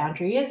what the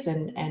boundary is,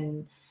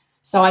 and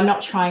so I'm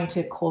not trying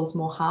to cause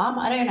more harm.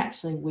 I don't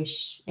actually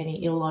wish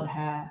any ill on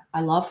her.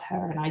 I love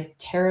her and I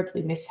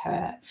terribly miss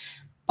her.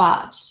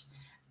 But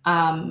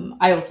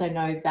I also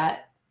know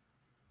that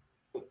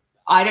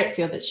I don't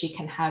feel that she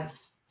can have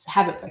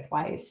it both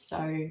ways.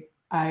 So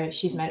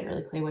she's made it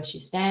really clear where she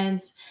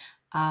stands.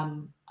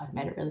 I've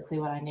made it really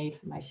clear what I need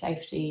for my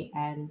safety,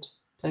 and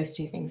those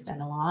two things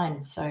don't align.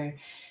 So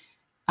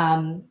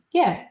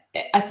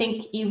I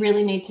think you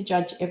really need to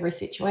judge every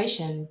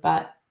situation,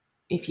 but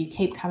if you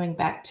keep coming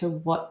back to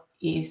what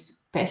is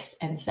best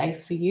and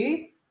safe for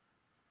you,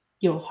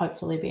 you'll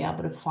hopefully be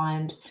able to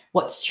find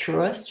what's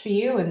truest for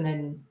you, and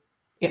then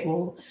it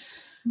will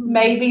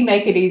maybe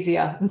make it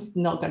easier. It's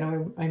not going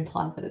to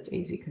imply that it's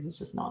easy, because it's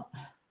just not.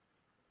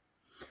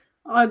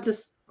 I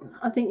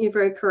think you're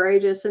very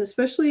courageous, and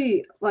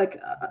especially like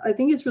I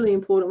think it's really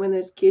important when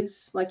there's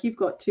kids. Like, you've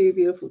got two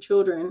beautiful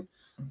children,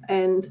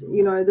 and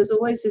there's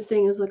always this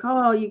thing is like,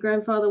 oh, your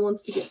grandfather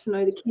wants to get to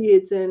know the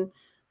kids, and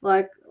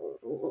like,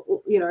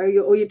 or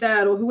your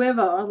dad or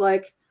whoever,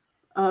 like,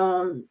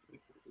 they're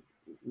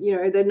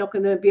not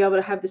going to be able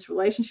to have this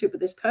relationship with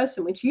this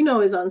person, which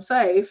is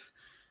unsafe.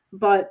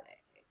 But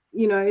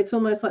it's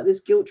almost like this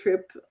guilt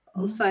trip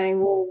of saying,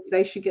 well,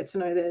 they should get to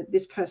know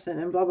this person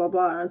and blah, blah,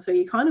 blah. And so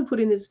you kind of put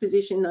in this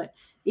position that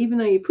even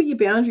though you put your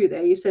boundary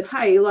there, you've said,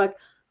 hey, like,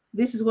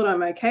 this is what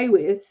I'm okay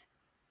with.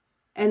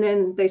 And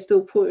then they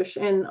still push.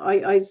 And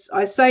I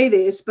say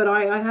this, but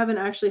I haven't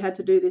actually had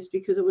to do this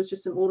because it was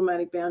just an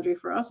automatic boundary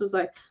for us. It was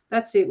like,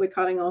 that's it. We're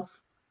cutting off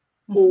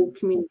all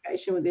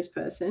communication with this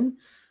person.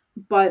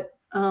 But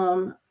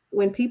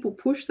when people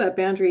push that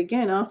boundary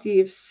again, after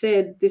you've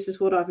said, this is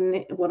what I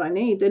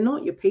need, they're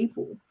not your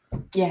people.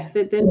 Yeah.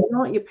 They're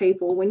not your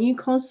people. When you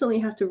constantly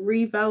have to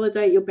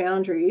revalidate your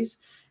boundaries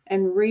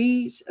and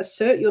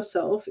reassert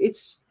yourself,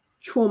 it's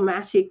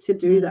traumatic to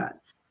do that.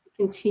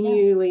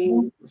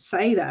 Continually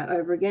say that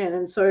over again.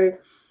 And so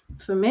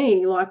for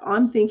me, like,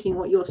 I'm thinking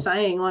what you're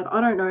saying, like,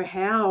 I don't know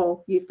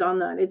how you've done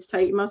that.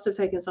 It must have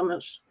taken so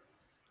much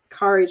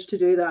courage to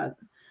do that.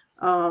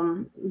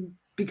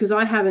 Because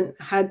I haven't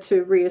had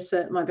to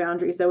reassert my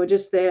boundaries. They were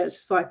just there. It's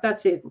just like,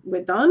 that's it.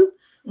 We're done.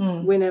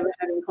 We're never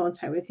having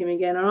contact with him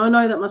again. And I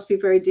know that must be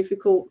very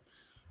difficult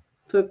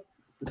for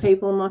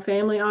people in my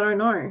family. I don't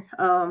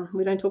know.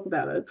 We don't talk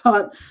about it,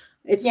 but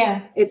it's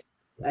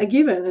a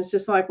given. It's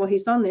just like, well,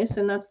 he's done this,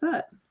 and that's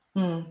that.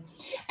 And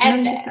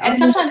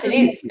sometimes it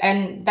is,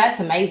 and that's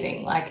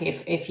amazing. Like,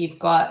 if you've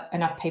got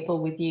enough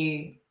people with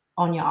you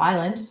on your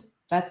island,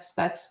 that's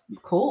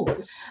cool.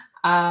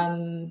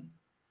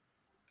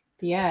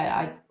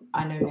 Yeah,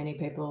 I know many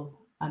people,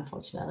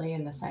 unfortunately,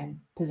 in the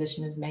same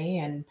position as me,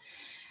 and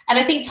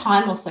I think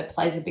time also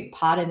plays a big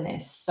part in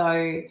this.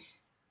 So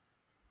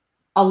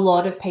a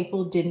lot of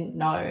people didn't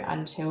know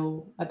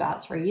until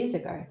about 3 years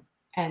ago,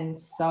 and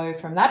so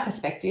from that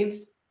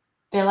perspective,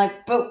 they're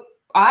like, but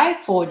I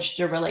forged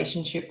a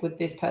relationship with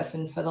this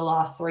person for the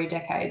last 3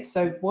 decades,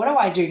 so what do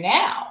I do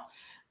now?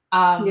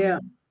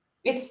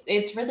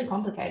 It's really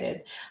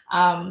complicated,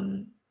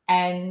 and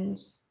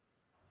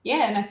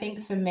I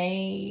think for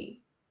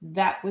me,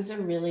 that was a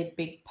really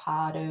big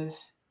part of,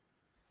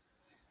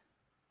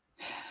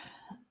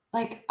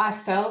 like,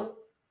 I've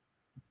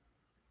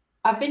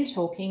been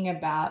talking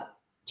about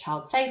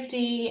child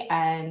safety,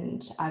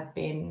 and I've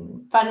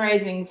been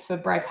fundraising for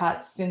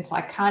Bravehearts since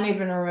I can't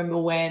even remember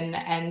when,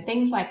 and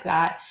things like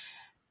that.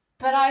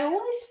 But I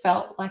always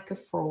felt like a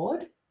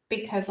fraud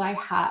because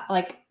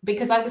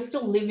because I was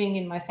still living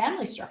in my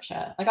family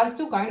structure. Like, I was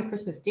still going to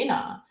Christmas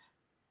dinner,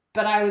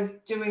 but I was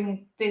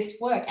doing this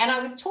work, and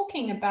I was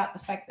talking about the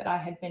fact that I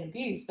had been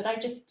abused, but I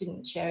just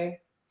didn't share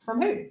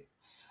from who.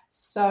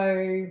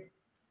 So,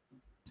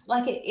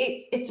 like,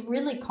 it's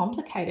really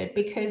complicated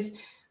because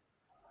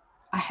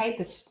I hate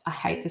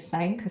this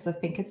saying because I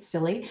think it's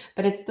silly,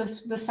 but it's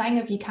the saying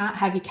of you can't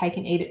have your cake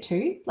and eat it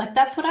too. Like,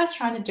 that's what I was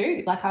trying to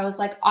do. Like, I was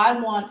like, I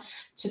want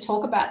to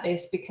talk about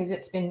this because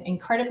it's been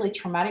incredibly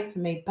traumatic for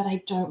me, but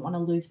I don't want to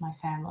lose my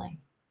family.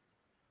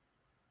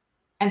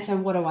 And so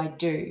what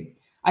do?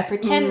 I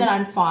pretend that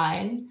I'm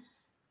fine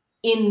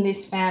in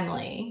this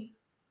family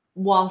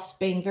whilst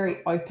being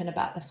very open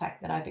about the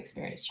fact that I've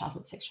experienced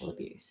childhood sexual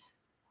abuse.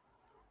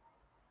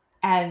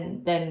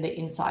 And then the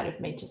inside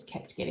of me just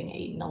kept getting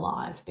eaten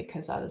alive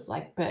because I was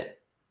like, but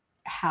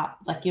how,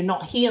 like, you're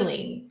not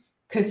healing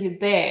because you're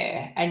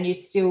there and you're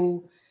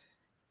still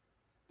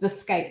the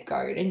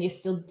scapegoat and you're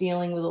still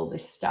dealing with all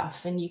this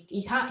stuff, and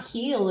you can't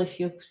heal if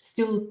you're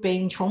still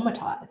being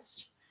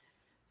traumatized.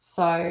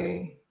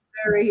 So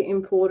very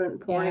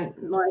important point.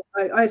 Yeah. Like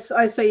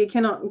I say, you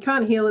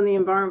can't heal in the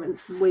environment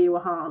where you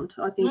were harmed.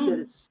 I think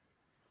that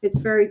it's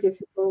very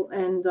difficult,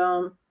 and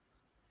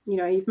you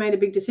know, you've made a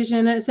big decision,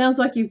 and it sounds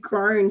like you've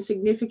grown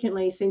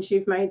significantly since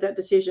you've made that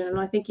decision. And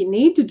I think you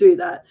need to do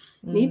that.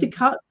 You need to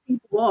cut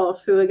people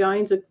off who are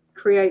going to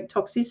create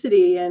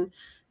toxicity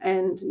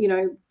and you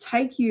know,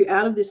 take you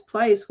out of this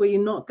place where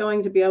you're not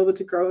going to be able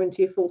to grow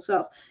into your full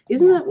self.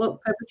 Isn't that what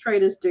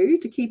perpetrators do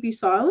to keep you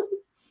silent?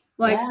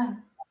 Like,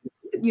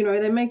 you know,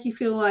 they make you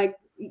feel like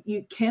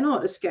you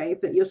cannot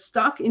escape, that you're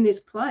stuck in this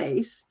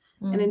place.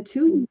 And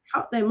until you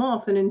cut them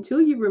off and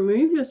until you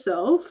remove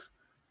yourself,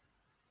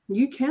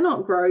 you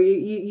cannot grow.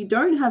 You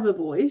don't have a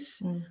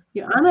voice.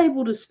 You're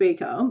unable to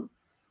speak up,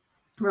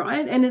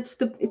 right? And it's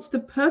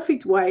the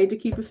perfect way to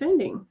keep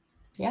offending.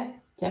 Yeah,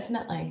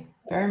 definitely,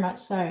 very much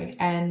so.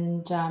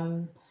 And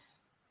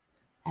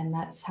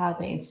that's how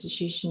the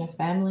institution of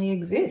family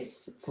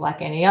exists. It's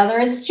like any other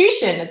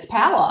institution, it's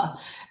power.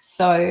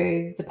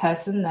 So the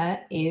person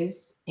that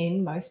is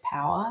in most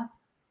power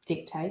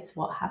dictates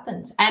what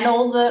happens. And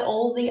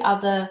all the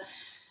other,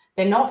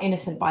 they're not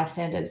innocent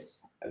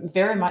bystanders,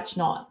 very much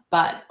not,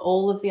 but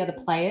all of the other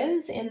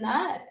players in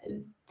that,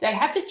 they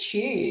have to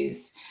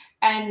choose.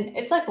 And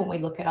it's like when we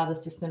look at other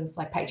systems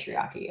like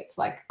patriarchy, it's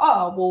like,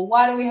 oh, well,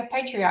 why do we have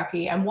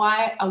patriarchy? And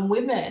why are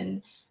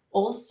women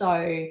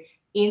also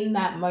in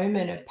that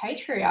moment of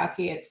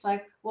patriarchy? It's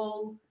like,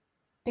 well,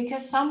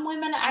 because some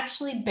women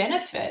actually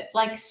benefit,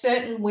 like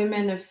certain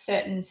women of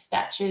certain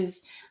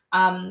statures.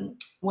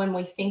 When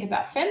we think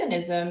about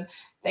feminism,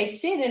 they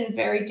sit in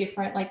very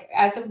different, like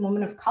as a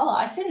woman of color,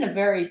 I sit in a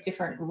very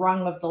different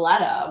rung of the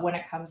ladder when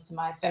it comes to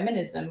my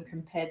feminism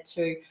compared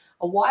to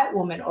a white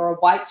woman or a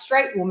white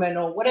straight woman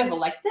or whatever.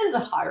 Like, there's a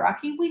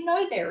hierarchy, we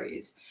know there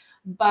is.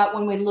 But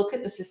when we look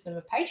at the system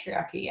of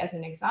patriarchy as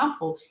an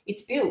example,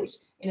 it's built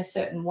in a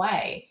certain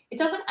way. It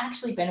doesn't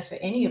actually benefit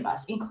any of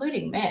us,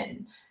 including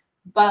men.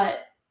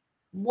 But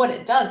what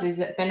it does is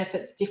it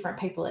benefits different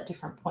people at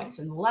different points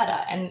in the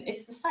ladder. And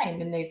it's the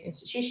same in these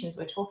institutions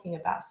we're talking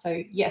about.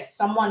 So yes,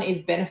 someone is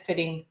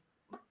benefiting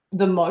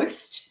the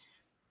most,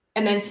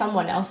 and then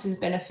someone else is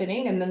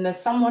benefiting. And then there's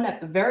someone at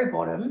the very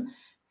bottom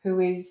who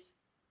is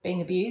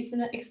being abused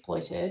and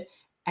exploited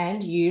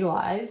and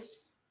utilized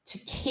to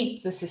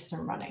keep the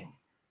system running.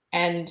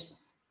 And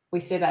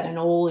we see that in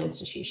all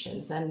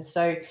institutions. And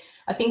so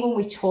I think when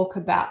we talk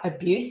about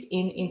abuse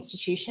in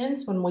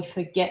institutions, when we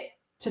forget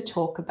to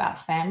talk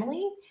about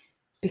family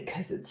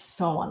because it's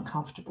so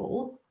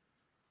uncomfortable,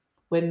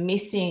 we're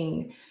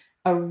missing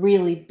a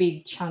really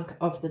big chunk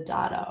of the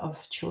data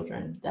of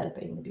children that are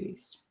being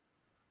abused.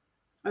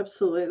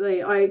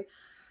 Absolutely. I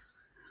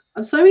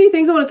have so many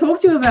things I want to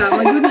talk to you about.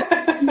 My goodness.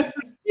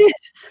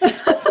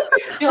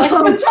 You're like,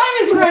 the time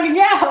is running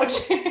out.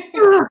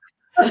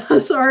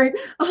 Sorry.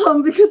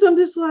 Because I'm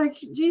just like,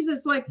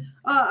 Jesus, like,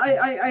 well,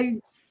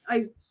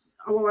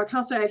 I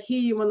can't say I hear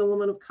you on the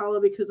woman of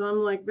color because I'm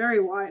like very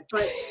white,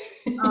 but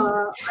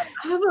I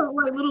have a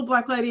like little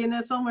black lady in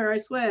there somewhere, I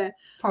swear.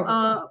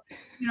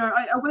 You know,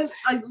 I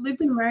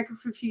lived in America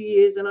for a few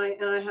years, and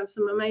I have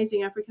some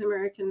amazing African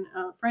American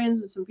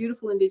friends and some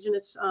beautiful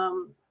Indigenous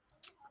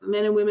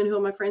men and women who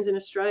are my friends in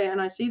Australia,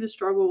 and I see the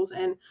struggles,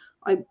 and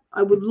I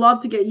would love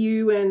to get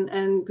you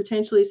and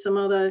potentially some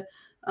other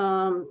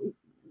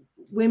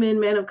women,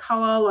 men of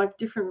color, like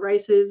different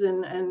races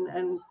and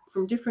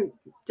from different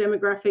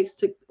demographics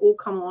to all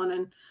come on.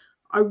 And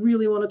I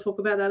really want to talk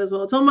about that as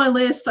well. It's on my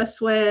list, I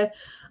swear,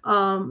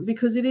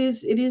 because it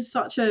is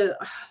such a,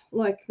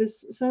 like,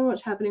 there's so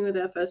much happening with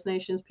our First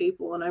Nations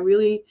people, and I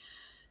really,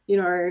 you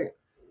know,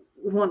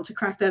 want to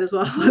crack that as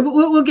well.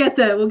 We'll get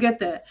there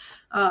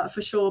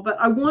for sure. But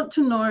I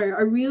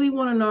really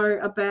want to know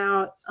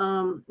about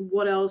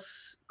what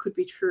else could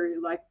be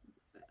true. Like,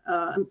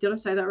 did I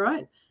say that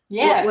right?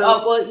 Yeah.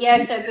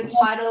 So the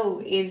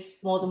title is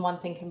More Than One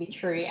Thing Can Be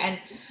True. And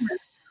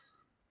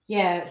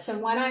yeah, so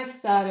when I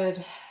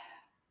started,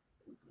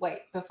 wait,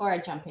 before I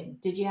jump in,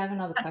 did you have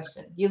another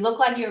question? You look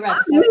like you're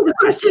about to say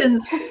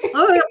questions. I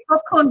have a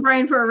popcorn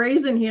brain for a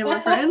reason here,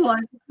 my friend.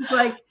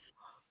 Like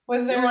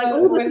Was there like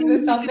all the was things there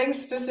we something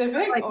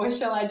specific, like, or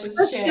shall I just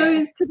let's share? go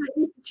into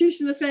the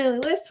institution of family.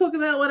 Let's talk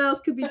about what else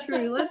could be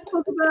true. Let's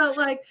talk about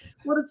like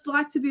what it's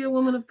like to be a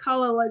woman of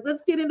color. Like,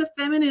 let's get into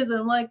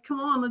feminism. Like, come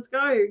on, let's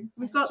go.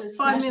 We've got just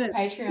 5 smash minutes.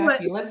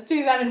 patriarchy. Let's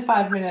do that in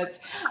 5 minutes.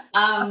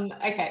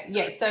 Okay,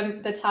 yeah. So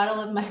the title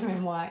of my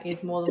memoir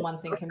is "More Than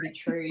One Thing Can Be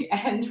True,"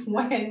 and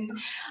when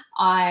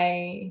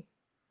I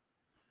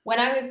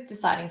was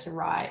deciding to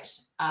write,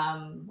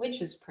 which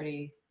was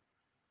pretty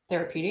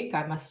therapeutic,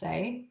 I must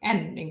say,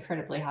 and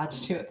incredibly hard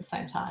to do at the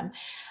same time.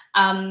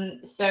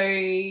 So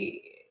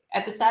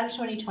at the start of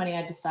 2020,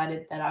 I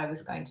decided that I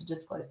was going to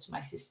disclose to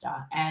my sister.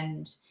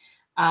 And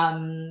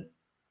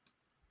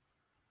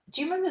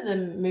do you remember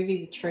the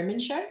movie The Truman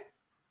Show?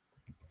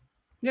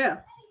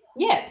 Yeah.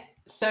 Yeah.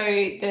 So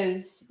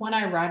there's, when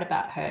I write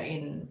about her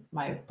in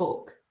my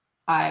book,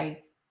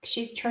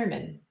 she's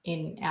Truman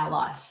in our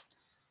life.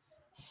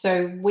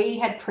 So we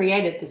had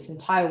created this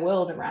entire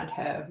world around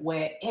her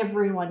where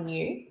everyone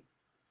knew,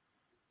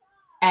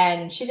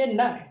 and she didn't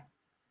know.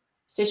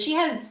 So she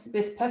has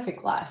this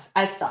perfect life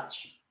as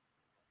such.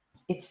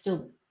 It's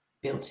still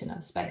built in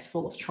a space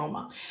full of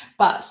trauma,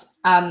 but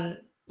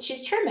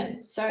she's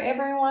Truman. So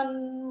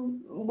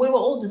we were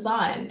all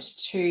designed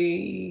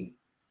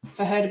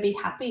for her to be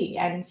happy.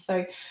 And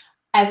so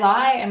as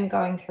I am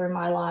going through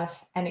my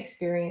life and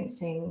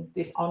experiencing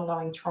this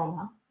ongoing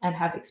trauma and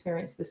have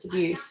experienced this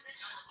abuse,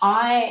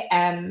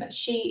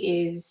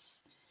 she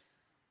is,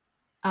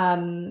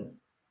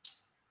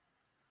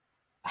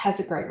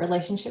 has a great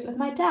relationship with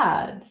my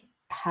dad,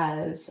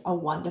 has a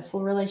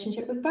wonderful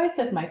relationship with both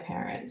of my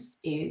parents,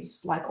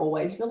 is like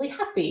always really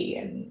happy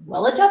and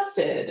well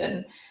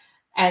adjusted.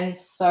 And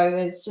so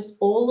there's just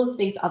all of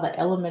these other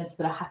elements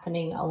that are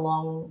happening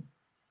along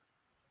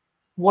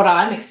what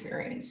I'm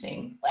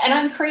experiencing. And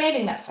I'm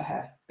creating that for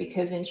her,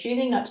 because in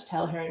choosing not to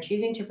tell her and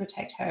choosing to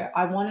protect her,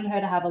 I wanted her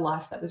to have a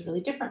life that was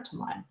really different to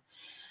mine.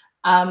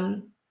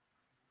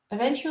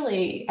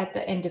 Eventually, at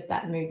the end of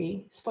that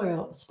movie,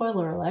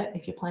 spoiler alert,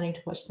 if you're planning to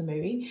watch the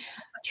movie,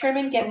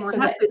 Truman gets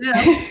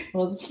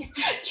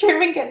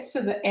Truman gets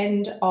to the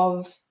end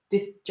of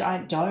this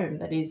giant dome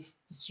that is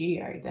the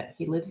studio that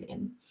he lives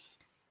in,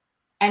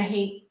 and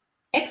he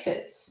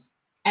exits.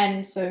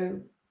 And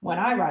so when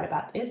I write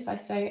about this, I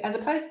say, as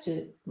opposed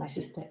to my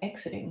sister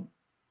exiting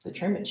the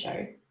Truman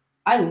Show,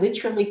 I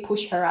literally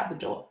push her out the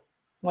door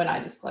when I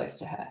disclose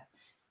to her.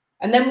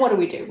 And then what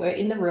do? We're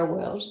in the real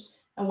world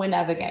and we're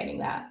navigating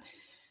that.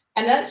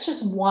 And that's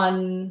just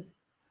one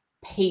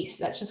piece,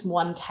 that's just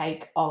one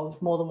take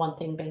of More Than One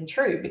Thing being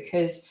true,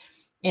 because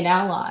in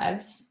our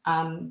lives,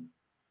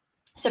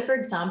 so for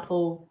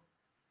example,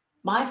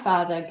 my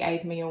father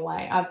gave me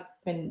away. I've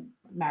been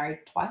married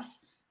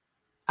twice.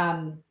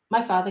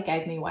 My father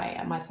gave me away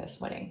at my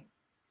first wedding.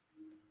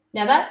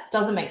 Now, that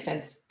doesn't make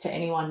sense to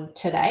anyone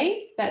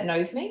today that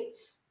knows me,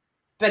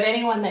 but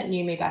anyone that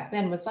knew me back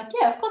then was like,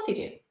 yeah, of course he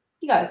did.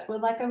 You guys were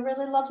like a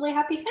really lovely,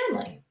 happy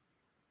family.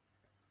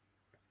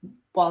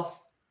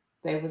 Whilst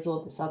there was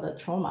all this other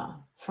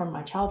trauma from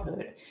my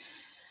childhood.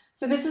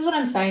 So this is what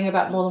I'm saying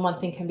about More Than One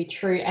Thing Can Be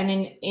True. And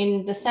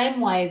in the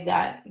same way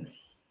that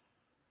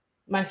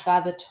my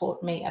father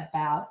taught me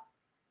about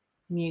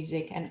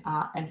music and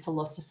art and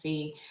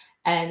philosophy,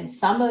 and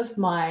some of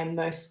my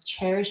most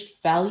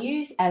cherished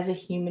values as a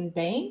human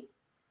being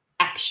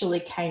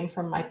actually came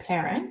from my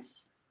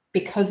parents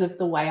because of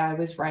the way I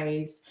was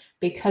raised,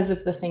 because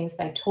of the things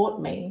they taught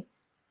me.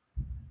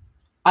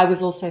 I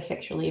was also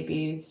sexually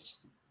abused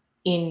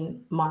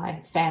in my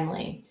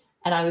family,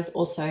 and I was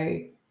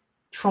also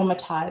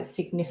traumatized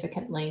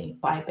significantly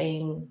by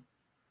being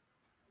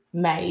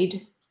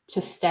made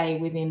to stay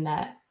within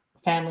that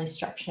family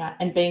structure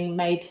and being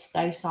made to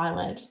stay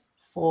silent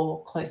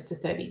for close to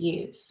 30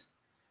 years.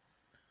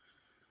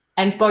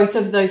 And both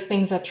of those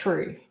things are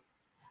true.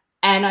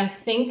 And I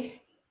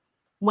think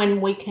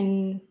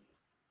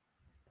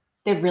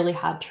they're really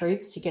hard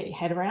truths to get your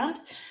head around.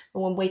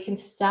 But when we can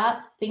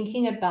start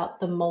thinking about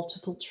the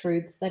multiple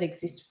truths that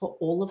exist for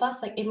all of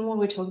us, like even when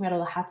we're talking about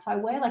all the hats I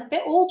wear, like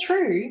they're all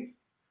true.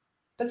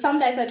 But some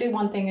days I do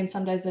one thing and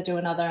some days I do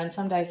another, and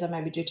some days I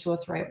maybe do 2 or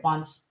 3 at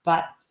once,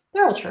 but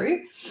they're all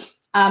true.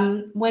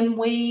 When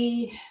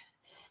we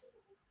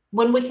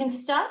can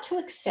start to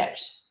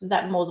accept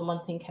that more than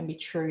one thing can be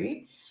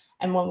true,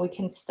 and when we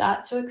can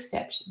start to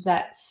accept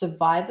that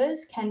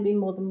survivors can be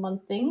more than one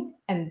thing,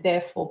 and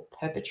therefore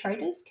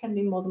perpetrators can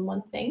be more than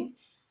one thing,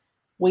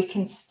 we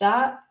can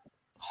start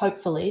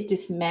hopefully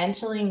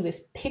dismantling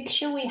this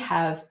picture we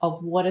have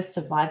of what a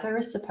survivor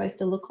is supposed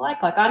to look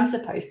like. Like, I'm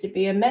supposed to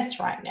be a mess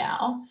right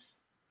now,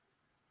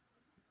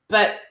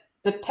 but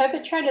the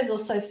perpetrator is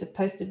also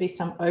supposed to be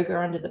some ogre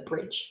under the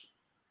bridge.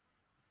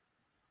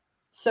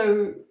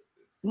 So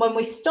when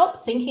we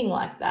stop thinking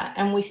like that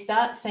and we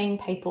start seeing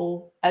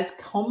people as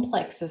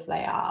complex as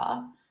they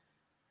are,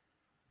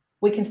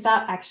 we can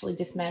start actually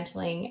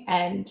dismantling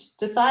and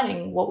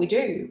deciding what we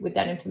do with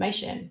that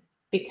information.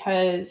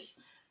 Because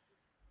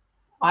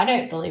I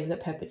don't believe that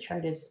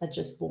perpetrators are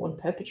just born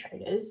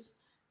perpetrators.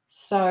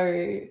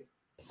 So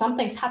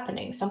something's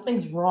happening,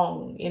 something's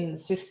wrong in the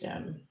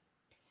system.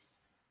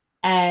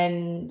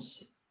 And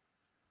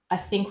I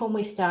think when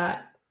we start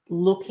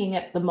looking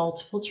at the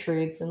multiple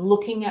truths and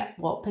looking at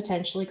what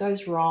potentially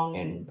goes wrong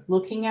and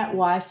looking at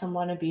why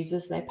someone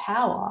abuses their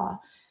power,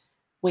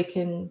 we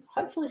can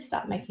hopefully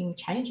start making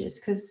changes,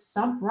 because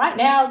right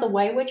now the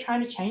way we're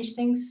trying to change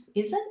things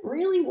isn't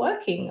really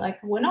working.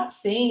 Like, we're not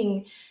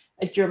seeing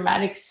a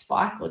dramatic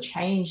spike or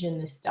change in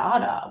this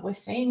data. We're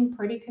seeing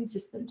pretty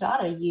consistent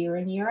data year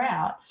in, year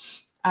out.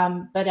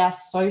 But our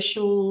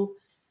social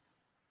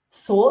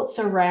thoughts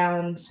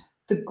around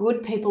the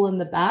good people and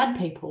the bad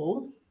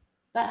people,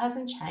 that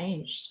hasn't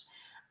changed.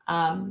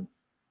 And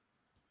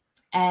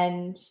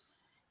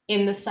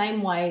in the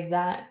same way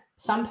that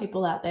some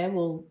people out there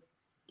will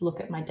look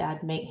at my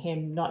dad, meet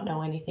him, not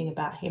know anything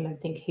about him, and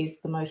think he's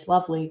the most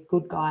lovely,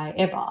 good guy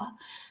ever,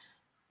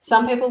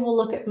 some people will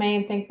look at me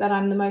and think that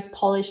I'm the most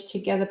polished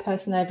together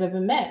person they've ever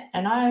met.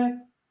 And I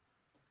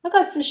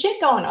got some shit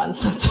going on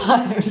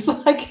sometimes.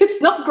 Like, it's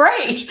not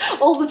great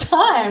all the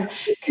time,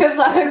 because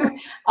I'm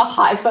a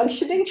high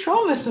functioning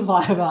trauma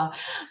survivor.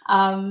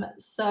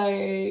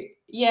 So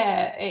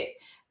yeah,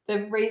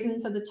 the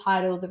reason for the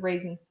title, the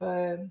reason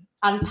for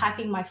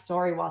unpacking my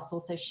story whilst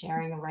also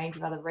sharing a range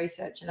of other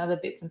research and other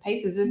bits and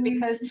pieces, is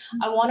because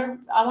I want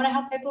to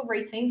help people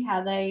rethink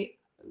how they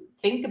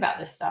think about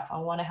this stuff. I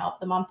want to help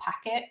them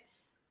unpack it,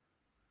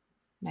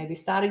 maybe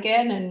start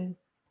again, and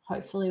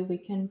hopefully we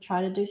can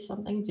try to do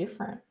something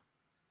different.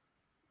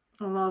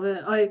 I love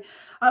it.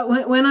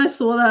 When I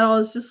saw that, I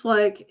was just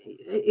like,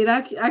 it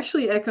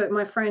actually echoed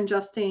my friend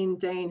Justine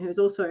Dean, who's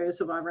also a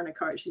survivor and a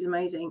coach. She's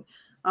amazing.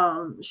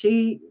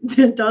 She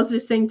does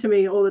this thing to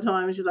me all the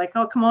time. She's like,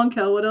 "Oh, come on,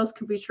 Kel, what else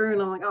could be true?"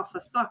 And I'm like, "Oh,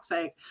 for fuck's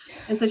sake!"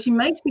 And so she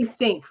makes me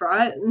think,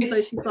 right? And so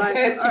she's like,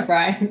 "It hurts your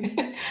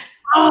brain."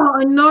 Oh,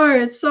 I know,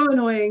 it's so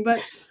annoying,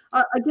 but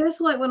I guess,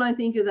 like, when I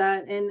think of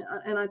that, and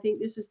I think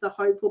this is the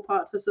hopeful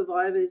part for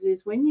survivors,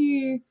 is when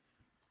you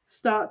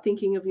start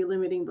thinking of your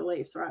limiting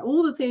beliefs, right?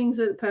 All the things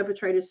that the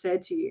perpetrators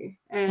said to you,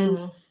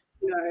 and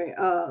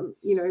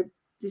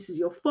this is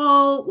your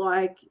fault,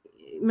 like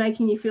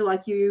making you feel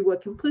like you were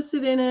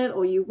complicit in it,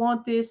 or you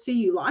want this, see,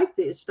 you like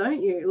this,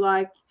 don't you?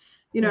 Like,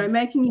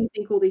 making you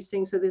think all these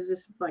things. So there's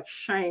this like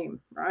shame,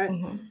 right?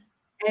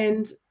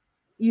 And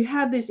you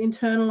have this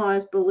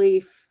internalized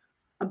belief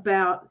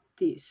about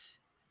this.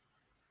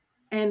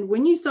 And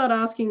when you start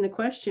asking the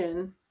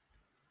question,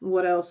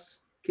 what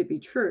else could be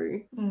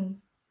true?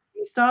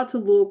 You start to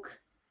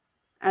look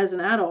as an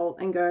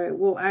adult and go,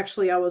 well,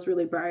 actually, I was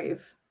really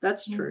brave.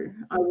 That's true.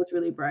 I was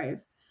really brave.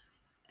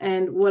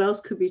 And what else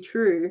could be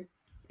true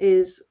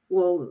is,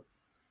 well,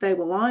 they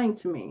were lying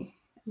to me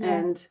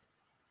and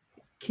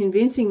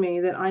convincing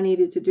me that I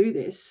needed to do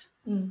this.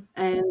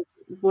 And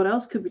what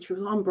else could be true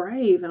is I'm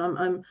brave, and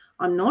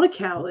I'm not a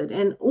coward,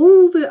 and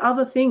all the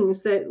other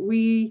things that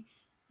we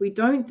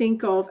don't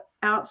think of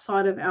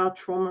outside of our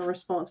trauma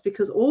response,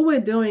 because all we're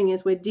doing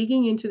is we're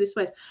digging into this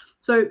space.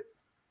 So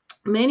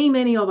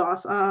many of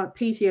us are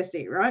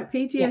PTSD, right?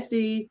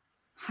 PTSD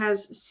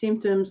has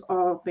symptoms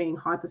of being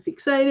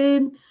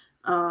hyperfixated,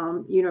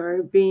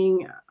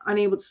 being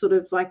unable to sort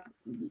of, like,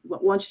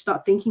 once you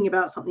start thinking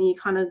about something, you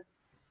kind of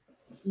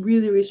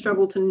really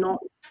struggle to not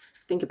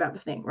think about the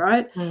thing,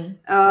 right?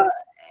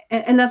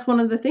 And that's one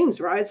of the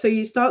things, right? So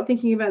you start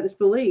thinking about this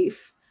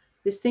belief,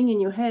 this thing in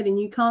your head, and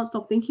you can't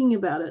stop thinking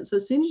about it. So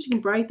as soon as you can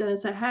break that and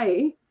say,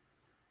 hey,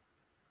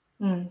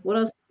 what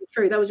else could be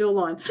true? That was your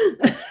line.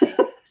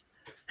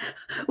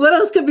 What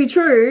else could be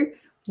true?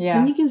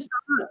 Then you can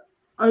start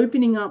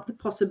opening up the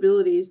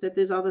possibilities that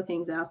there's other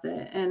things out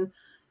there. And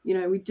we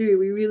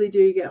really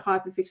do get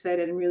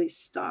hyperfixated and really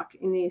stuck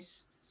in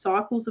these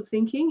cycles of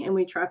thinking, and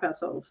we trap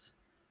ourselves.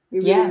 We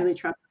really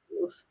trap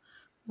ourselves.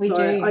 We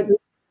do.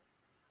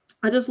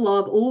 I just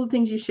love all the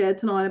things you shared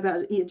tonight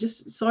about it. You're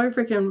just so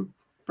freaking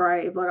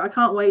brave. Like, I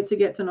can't wait to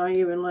get to know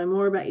you and learn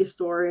more about your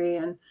story.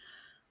 And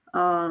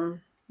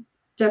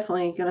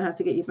definitely going to have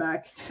to get you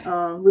back.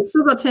 We've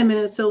still got 10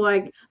 minutes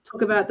to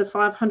talk about the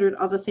 500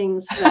 other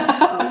things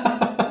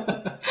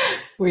that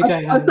we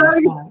don't have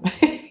enough time.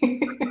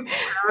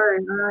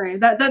 No.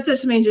 That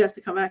just means you have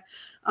to come back.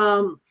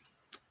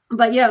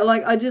 But yeah,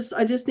 I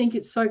just think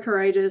it's so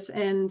courageous,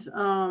 and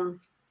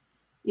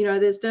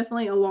there's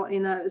definitely a lot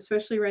in that,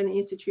 especially around the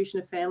institution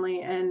of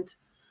family, and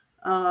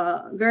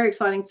very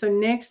exciting. So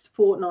next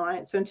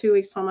fortnight, so in 2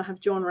 weeks' time, I have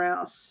John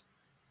Rouse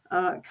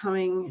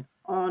coming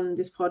on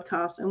this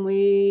podcast, and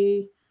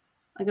we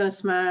are going to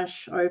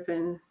smash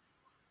open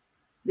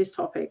this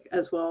topic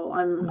as well.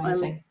 I'm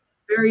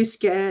very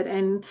scared,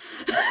 and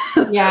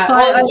we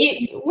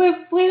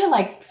were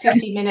like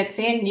 50 minutes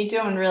in. You're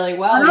doing really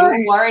well. You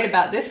were worried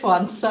about this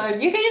one, so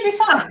you're going to be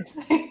fine.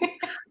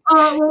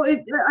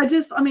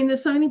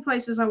 There's so many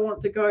places I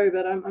want to go,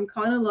 but I'm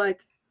kind of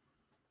like,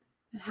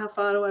 how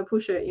far do I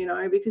push it?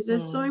 Because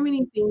there's so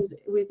many things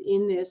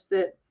within this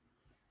that,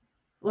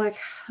 like,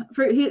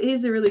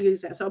 here's a really good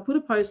example. So I put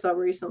a post up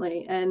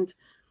recently, and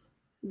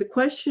the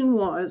question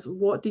was,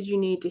 what did you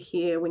need to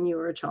hear when you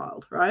were a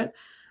child, right?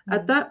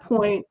 At that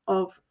point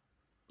of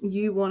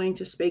you wanting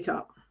to speak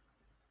up,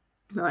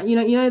 right?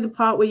 The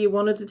part where you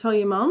wanted to tell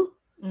your mum,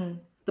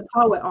 the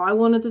part where I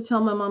wanted to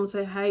tell my mum,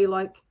 say, hey,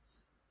 like,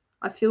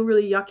 I feel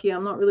really yucky.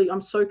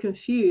 I'm so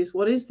confused.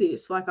 What is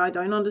this? Like, I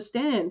don't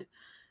understand.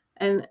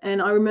 And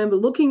I remember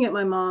looking at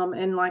my mom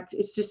and like,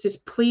 it's just this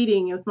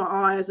pleading with my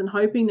eyes and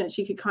hoping that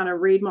she could kind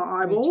of read my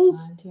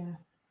eyeballs.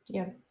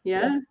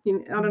 Yeah.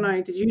 I don't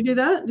know. Did you do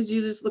that? Did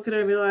you just look at her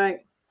and be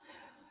like,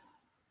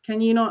 can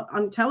you not,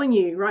 I'm telling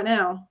you right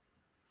now,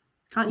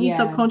 can't you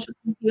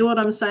subconsciously hear what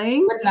I'm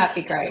saying? Wouldn't that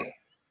be great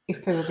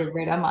if people could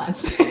read our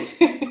minds?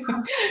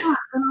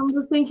 And I'm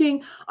just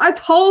thinking, I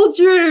told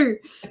you.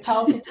 I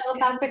told you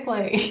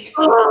telepathically.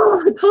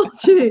 Oh, I told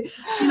you.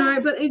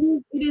 But it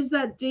is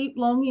that deep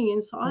longing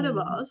inside of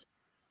us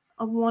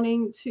of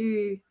wanting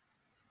to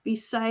be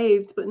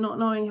saved, but not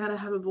knowing how to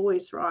have a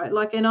voice, right?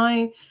 Like, and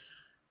I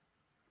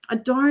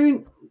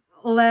don't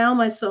allow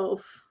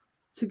myself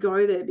to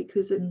go there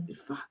because it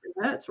fucking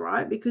hurts,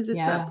 right? Because it's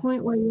that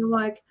point where you're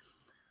like,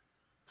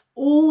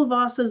 all of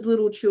us as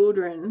little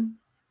children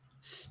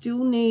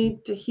still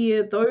need to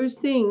hear those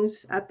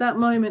things at that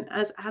moment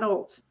as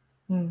adults,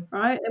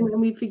 right? And when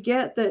we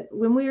forget that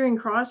when we're in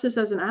crisis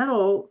as an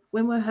adult,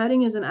 when we're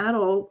hurting as an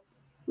adult,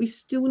 we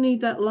still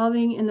need that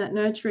loving and that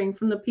nurturing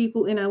from the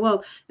people in our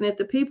world. And if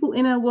the people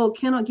in our world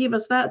cannot give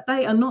us that,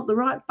 they are not the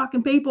right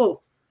fucking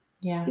people.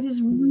 Yeah. It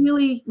is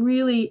really,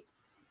 really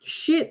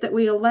shit that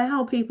we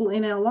allow people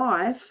in our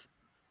life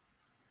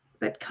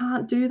that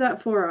can't do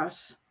that for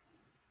us.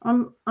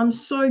 I'm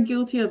so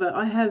guilty of it.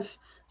 I have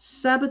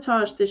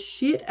sabotaged the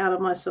shit out of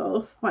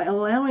myself by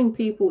allowing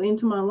people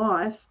into my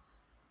life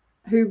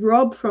who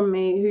rob from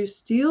me, who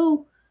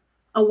steal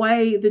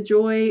away the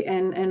joy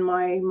and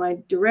my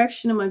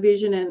direction and my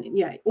vision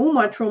and all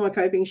my trauma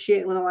coping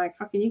shit. When I'm like,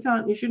 fucking,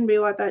 you shouldn't be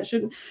like that,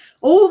 shouldn't,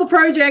 all the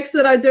projects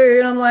that I do,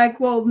 and I'm like,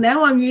 well,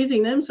 now I'm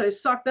using them, so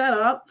suck that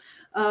up.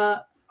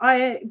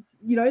 I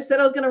said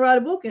I was going to write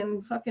a book,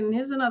 and fucking,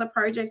 here's another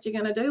project you're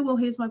going to do. Well,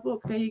 here's my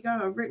book, there you go,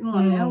 I've written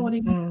one. Now what are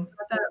you going to do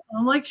about that?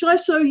 I'm like, should I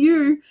show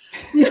you?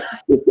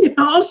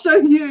 I'll show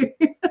you.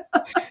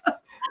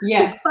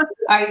 Yeah,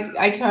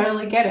 I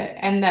totally get it,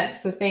 and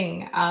that's the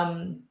thing.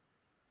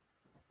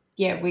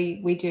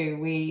 We do,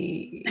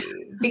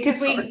 because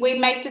we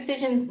make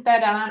decisions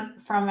that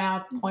aren't from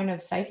our point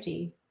of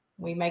safety.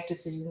 We make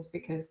decisions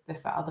because they're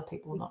for other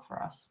people, not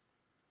for us.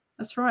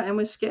 That's right. And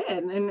we're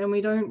scared, and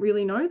we don't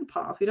really know the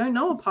path. We don't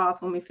know a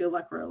path when we feel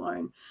like we're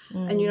alone.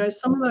 And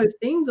some of those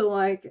things are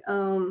like, I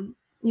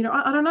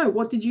don't know,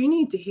 what did you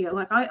need to hear?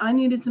 Like, I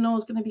needed to know I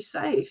was going to be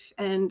safe,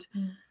 and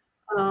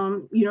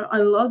I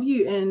love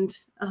you, and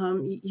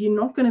you're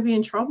not going to be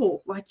in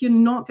trouble. Like,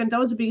 that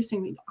was the biggest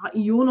thing.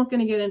 You're not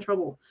going to get in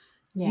trouble.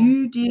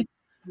 You did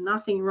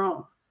nothing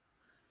wrong,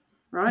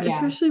 right?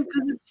 Especially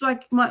because it's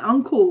like my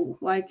uncle,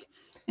 like,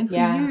 and for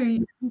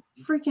you,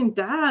 freaking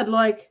dad,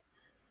 like,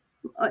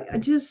 I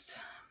just...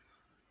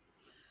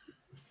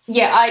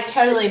 I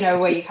totally know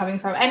where you're coming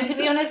from. And to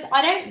be honest,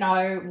 I don't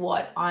know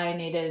what I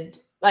needed.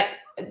 Like,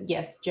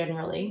 yes,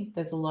 generally,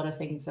 there's a lot of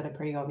things that are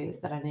pretty obvious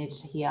that I needed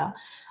to hear.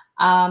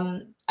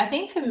 I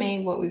think for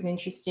me, what was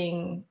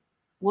interesting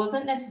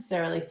wasn't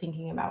necessarily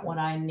thinking about what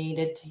I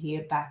needed to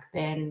hear back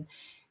then.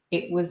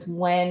 It was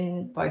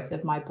when both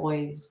of my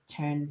boys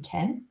turned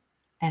 10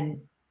 and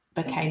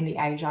became the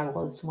age I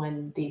was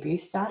when the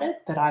abuse started.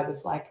 But I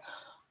was like,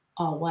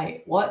 oh,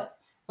 wait, what?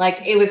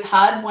 Like, it was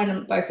hard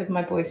when both of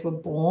my boys were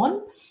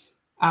born.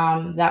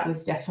 That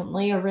was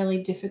definitely a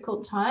really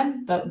difficult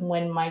time. But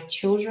when my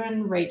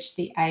children reached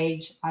the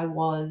age I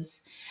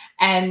was,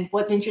 and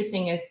what's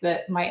interesting is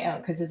that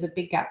because there's a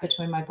big gap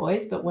between my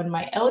boys, but when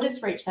my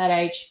eldest reached that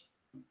age,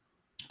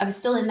 I was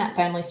still in that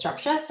family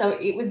structure. So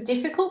it was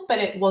difficult, but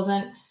it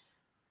wasn't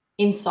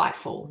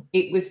insightful.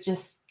 It was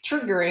just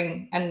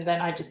triggering, and then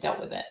I just dealt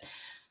with it.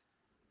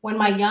 When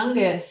my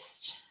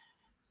youngest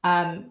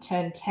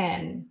turned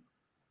 10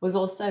 was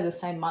also the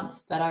same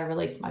month that I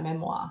released my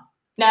memoir.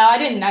 Now, I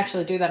didn't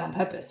actually do that on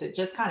purpose. It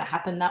just kind of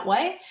happened that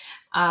way.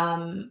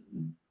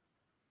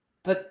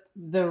 But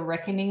the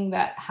reckoning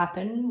that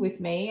happened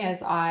with me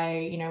as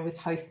I, was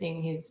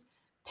hosting his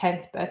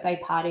 10th birthday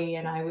party,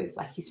 and I was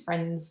like, his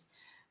friends,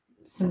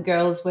 some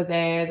girls were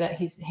there that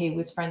he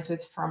was friends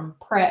with from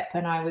prep,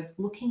 and I was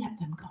looking at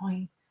them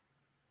going,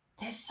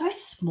 they're so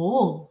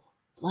small.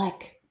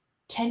 Like,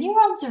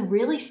 10-year-olds are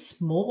really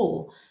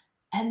small,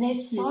 and they're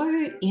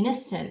so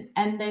innocent,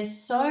 and they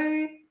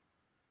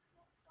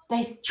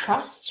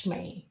trust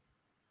me,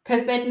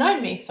 because they'd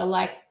known me for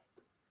like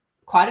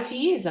quite a few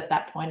years at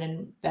that point,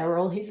 and they were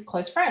all his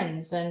close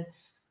friends. And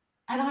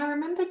I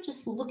remember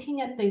just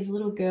looking at these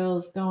little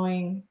girls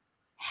going,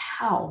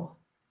 how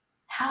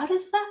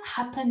does that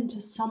happen to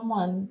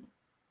someone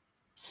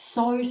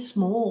so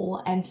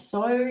small and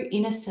so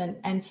innocent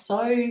and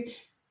so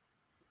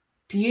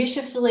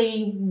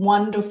beautifully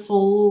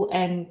wonderful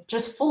and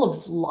just full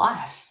of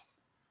life?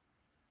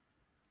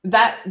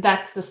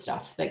 That's the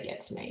stuff that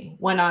gets me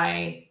when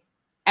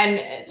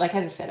and like,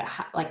 as I said,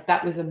 like,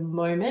 that was a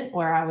moment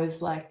where I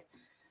was like,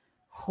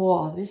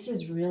 oh, this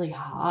is really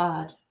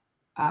hard,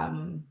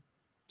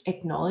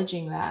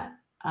 acknowledging that,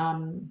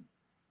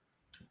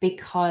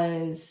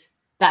 because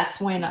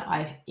that's when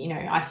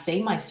I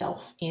see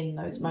myself in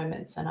those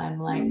moments, and I'm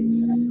like,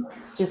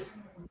 just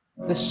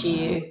the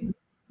sheer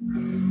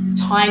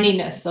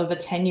tininess of a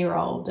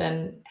 10-year-old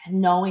and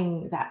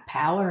knowing that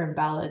power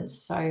imbalance.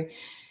 So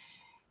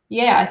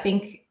yeah, I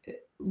think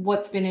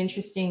what's been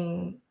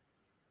interesting,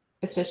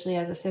 especially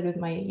as I said with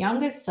my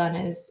youngest son,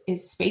 is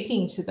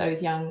speaking to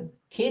those young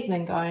kids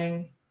and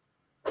going,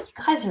 you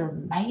guys are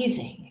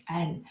amazing.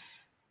 And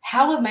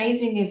how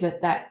amazing is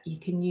it that you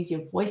can use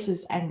your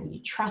voices and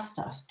you trust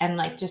us? And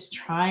like just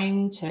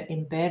trying to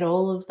embed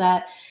all of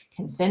that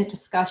consent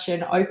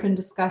discussion, open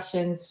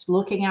discussions,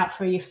 looking out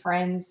for your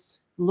friends,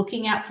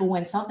 looking out for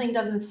when something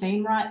doesn't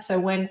seem right. So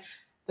when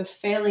the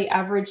fairly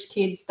average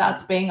kid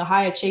starts being a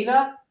high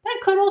achiever, that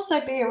could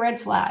also be a red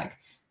flag.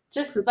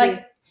 Just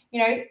like,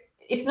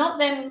 it's not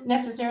them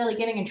necessarily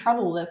getting in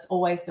trouble that's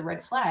always the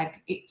red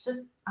flag. It's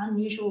just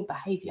unusual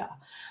behavior.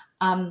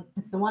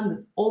 It's the one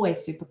that's always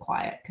super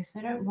quiet because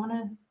they want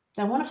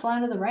to fly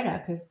under the radar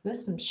because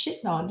there's some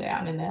shit going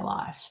down in their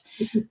life.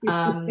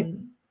 So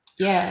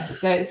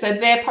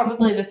they're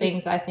probably the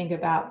things I think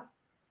about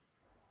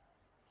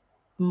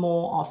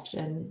more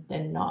often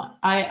than not.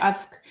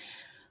 I've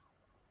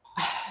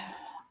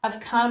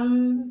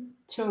come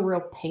to a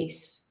real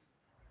peace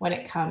when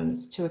it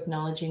comes to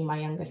acknowledging my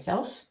younger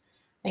self.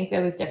 I think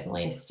there was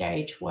definitely a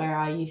stage where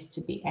I used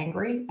to be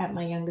angry at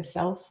my younger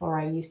self, or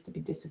I used to be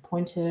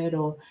disappointed,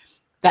 or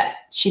that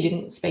she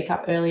didn't speak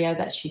up earlier,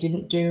 that she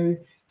didn't do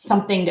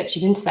something, that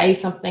she didn't say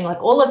something,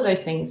 like all of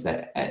those things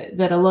that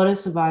a lot of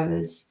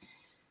survivors,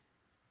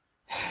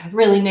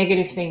 really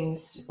negative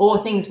things or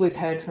things we've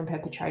heard from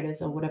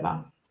perpetrators or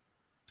whatever.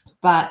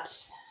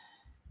 But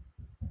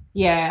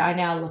yeah, I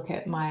now look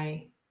at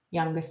my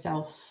younger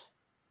self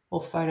or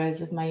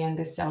photos of my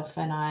younger self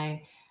and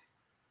I'm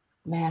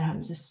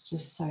just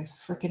so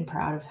freaking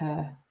proud of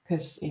her,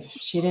 because if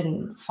she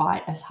didn't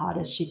fight as hard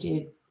as she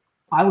did,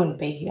 I wouldn't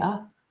be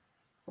here.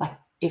 Like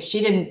if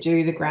she didn't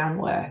do the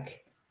groundwork,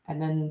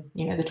 and then,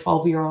 the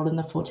 12-year-old and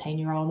the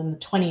 14-year-old and the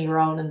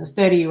 20-year-old and the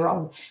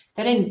 30-year-old,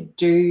 they didn't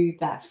do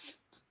that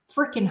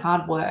freaking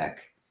hard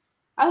work,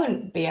 I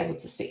wouldn't be able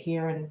to sit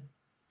here and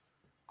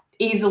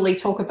easily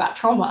talk about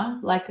trauma.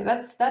 Like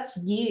that's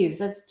years,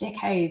 that's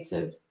decades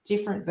of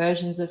different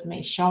versions of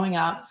me showing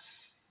up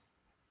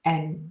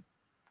and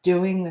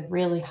doing the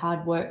really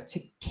hard work to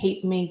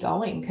keep me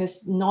going,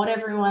 because not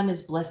everyone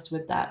is blessed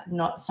with that.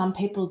 Not some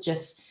people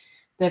just,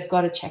 they've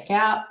got to check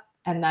out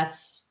and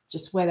that's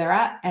just where they're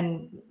at.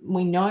 And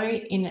we know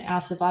in our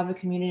survivor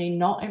community,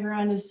 not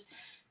everyone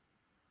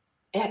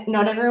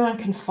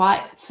can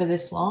fight for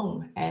this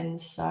long. And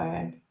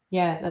so,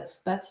 yeah,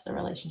 that's the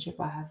relationship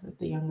I have with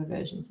the younger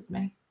versions of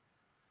me.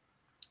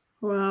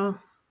 Wow.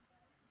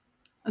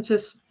 I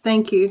just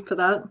thank you for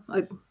that.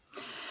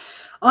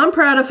 I'm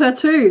proud of her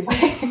too.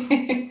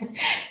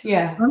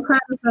 Yeah. I'm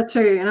proud of her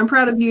too. And I'm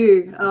proud of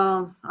you.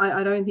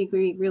 I don't think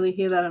we really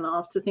hear that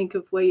enough, to think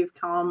of where you've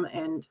come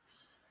and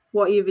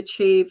what you've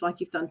achieved.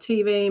 Like, you've done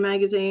TV,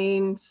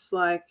 magazines,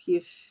 like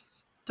you've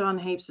done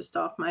heaps of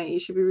stuff, mate. You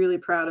should be really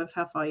proud of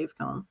how far you've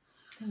come.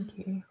 Thank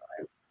you.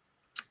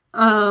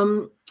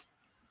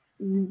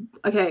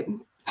 Okay.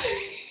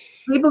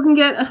 People can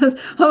get us.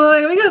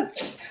 Oh, we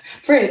got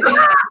pretty.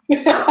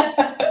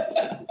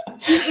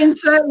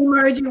 Insert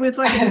emoji with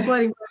like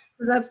exploding.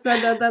 That's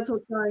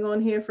what's going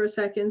on here for a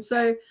second.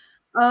 So,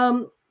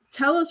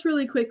 tell us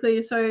really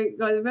quickly. So,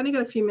 guys, we've only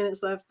got a few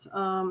minutes left.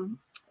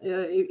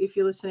 If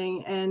you're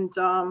listening, and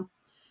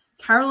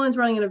Caroline's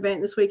running an event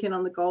this weekend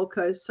on the Gold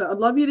Coast. So, I'd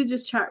love you to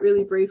just chat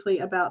really briefly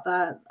about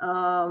that.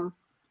 And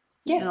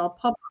I'll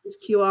pop this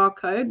QR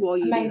code while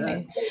you do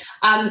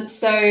that.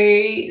 So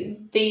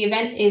the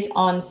event is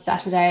on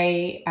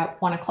Saturday at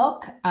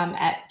 1:00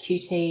 at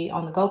QT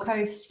on the Gold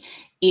Coast.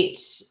 It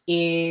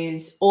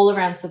is all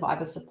around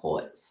survivor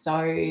support.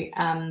 So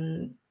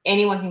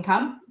anyone can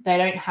come. They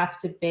don't have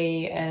to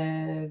be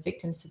a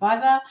victim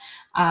survivor.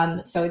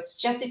 So it's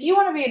just, if you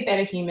want to be a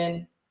better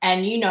human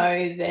and you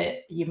know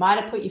that you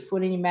might have put your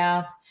foot in your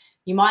mouth,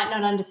 you might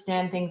not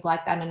understand things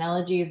like that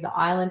analogy of the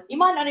island. You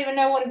might not even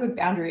know what a good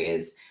boundary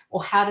is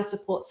or how to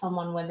support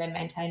someone when they're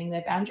maintaining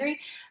their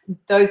boundary.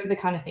 Those are the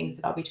kind of things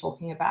that I'll be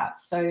talking about.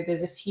 So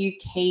there's a few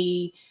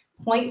key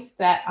points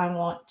that I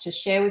want to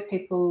share with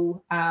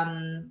people,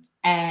 and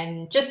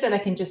just so they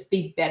can just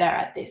be better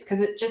at this, because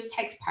it just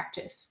takes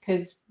practice,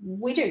 because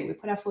we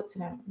put our foots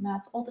in our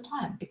mouths all the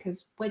time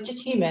because we're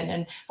just human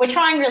and we're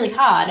trying really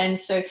hard. And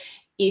so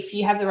if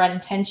you have the right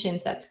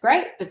intentions, that's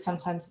great, but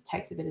sometimes it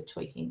takes a bit of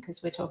tweaking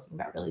because we're talking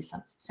about really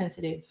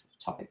sensitive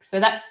topics. So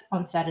that's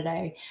on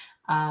Saturday,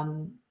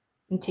 and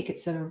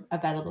tickets are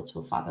available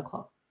till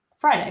 5:00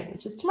 Friday,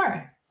 which is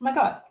tomorrow. Oh my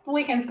God, the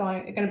weekend's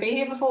going to be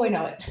here before we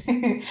know it.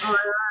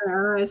 All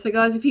right. So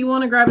guys, if you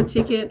want to grab a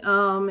ticket,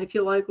 if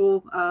you're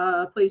local,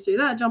 please do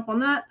that. Jump on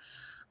that.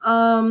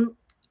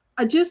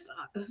 I just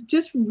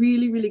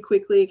really, really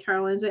quickly,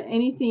 Caroline, is there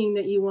anything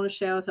that you want to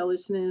share with our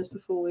listeners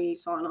before we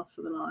sign off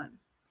for the night?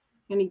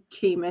 Any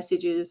key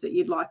messages that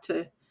you'd like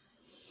to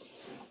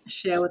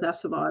share with our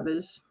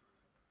survivors,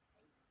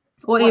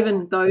 or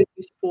even those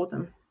who support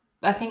them?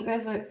 I think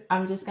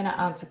I'm just going to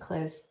answer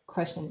Claire's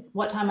question.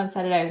 What time on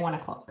Saturday? 1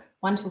 o'clock.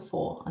 1 till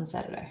 4 on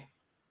Saturday.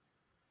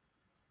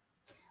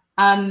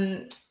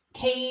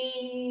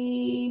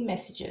 Key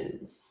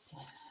messages.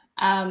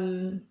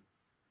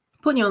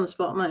 Putting you on the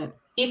spot, mate.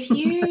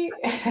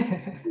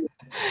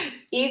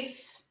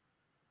 If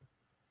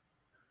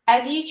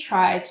as you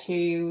try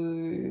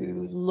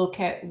to look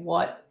at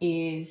what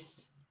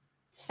is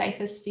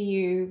safest for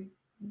you,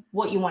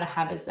 what you want to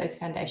have as those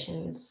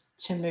foundations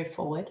to move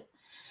forward,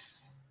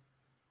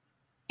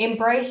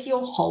 embrace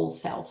your whole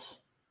self.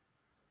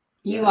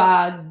 You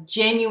are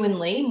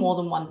genuinely more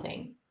than one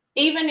thing.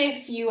 Even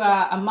if you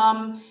are a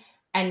mum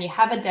and you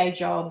have a day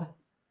job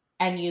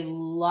and you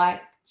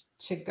like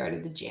to go to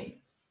the gym,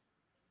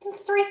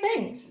 there's 3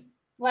 things.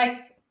 Like,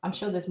 I'm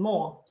sure there's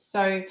more.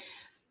 So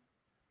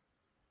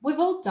we've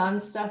all done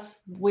stuff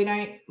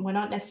we're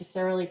not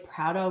necessarily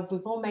proud of.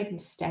 We've all made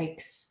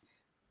mistakes.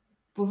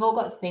 We've all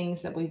got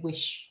things that we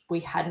wish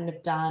we hadn't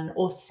have done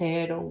or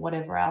said or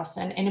whatever else.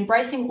 And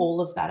embracing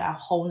all of that, our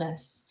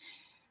wholeness.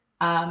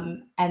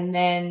 And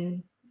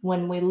then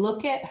when we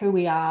look at who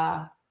we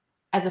are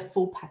as a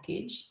full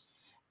package,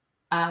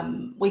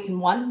 we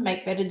can,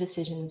 make better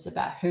decisions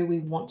about who we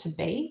want to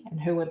be and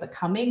who we're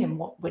becoming and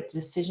what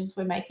decisions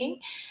we're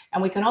making.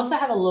 And we can also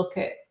have a look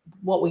at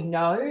what we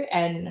know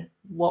and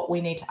what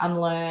we need to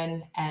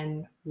unlearn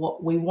and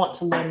what we want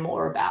to learn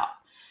more about.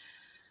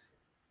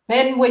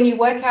 Then when you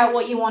work out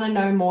what you want to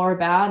know more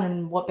about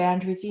and what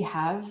boundaries you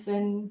have,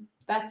 then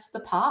that's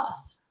the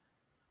path.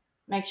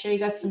 Make sure you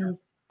got some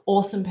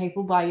awesome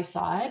people by your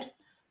side.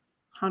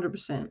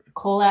 100%.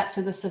 Call out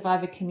to the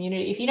survivor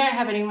community. If you don't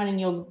have anyone in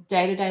your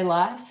day-to-day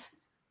life,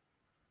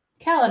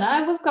 Kel and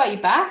I, we've got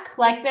your back.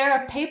 Like, there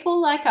are people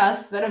like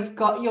us that have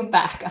got your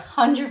back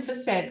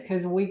 100%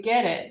 because we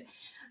get it.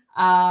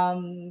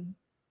 And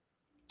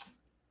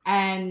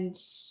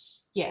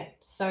yeah,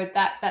 so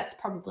that's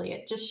probably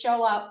it. Just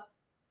show up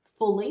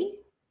fully,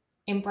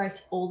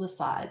 embrace all the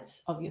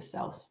sides of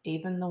yourself,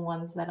 even the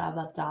ones that are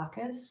the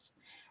darkest,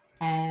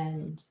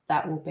 and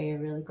that will be a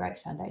really great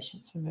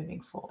foundation for moving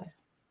forward.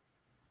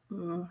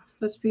 Oh,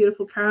 that's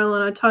beautiful,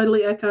 Carolyn. I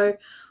totally echo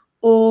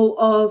all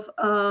of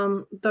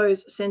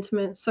those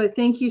sentiments. So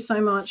thank you so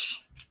much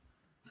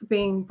for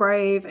being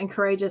brave and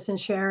courageous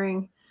and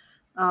sharing.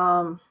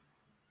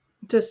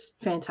 Just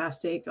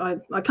fantastic.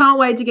 I can't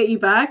wait to get you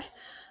back.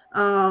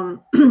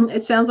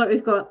 It sounds like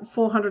we've got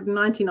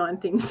 499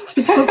 things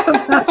to talk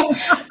about.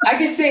 I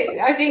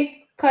think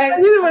Claire.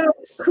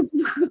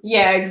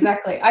 Yeah,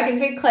 exactly. I can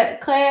see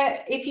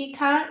Claire, if you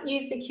can't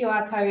use the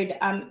QR code,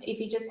 if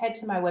you just head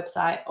to my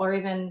website or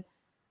even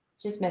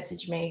just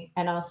message me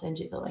and I'll send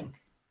you the link.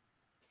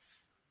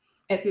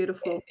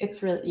 Beautiful.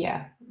 It's really,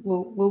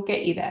 we'll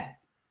get you there.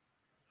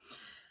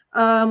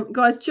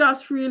 Guys,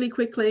 just really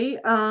quickly,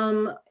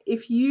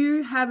 if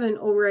you haven't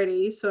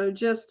already, so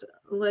just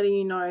letting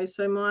you know,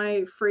 so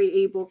my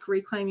free ebook,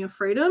 Reclaim Your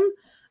Freedom,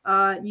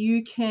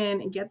 you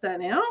can get that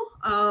now.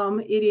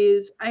 It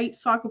is 8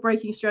 cycle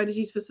breaking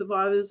strategies for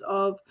survivors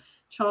of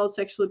child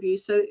sexual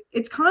abuse. So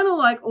it's kind of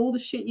like all the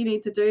shit you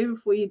need to do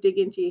before you dig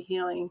into your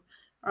healing.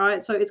 All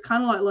right. So it's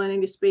kind of like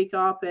learning to speak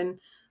up and,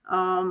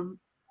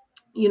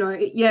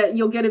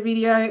 you'll get a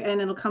video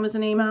and it'll come as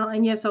an email.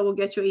 And yes, I will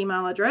get your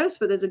email address,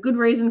 but there's a good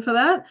reason for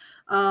that.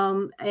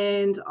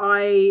 And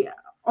I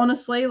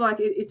honestly,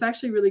 it's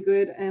actually really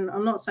good. And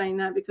I'm not saying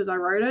that because I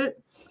wrote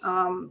it.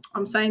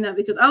 I'm saying that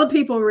because other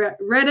people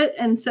read it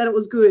and said it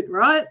was good,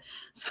 right?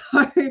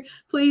 So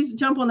please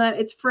jump on that.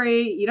 It's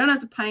free. You don't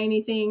have to pay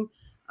anything.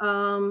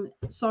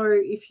 So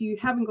if you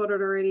haven't got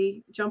it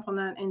already, jump on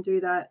that and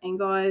do that. And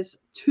guys,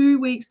 2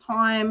 weeks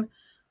time,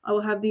 I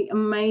will have the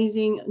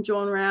amazing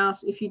John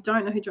Rouse. If you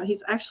don't know who John,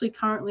 he's actually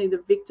currently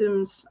the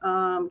Victims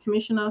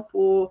Commissioner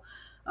for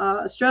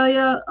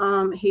Australia.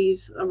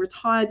 He's a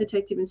retired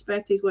detective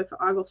inspector. He's worked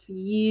for Argos for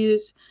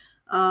years,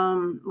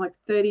 like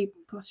 30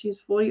 plus years,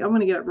 40. I'm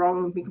going to get it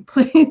wrong and be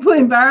completely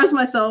embarrass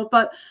myself,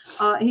 but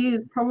he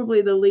is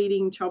probably the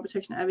leading child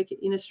protection advocate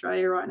in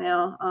Australia right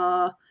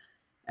now.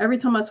 Every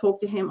time I talk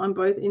to him, I'm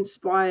both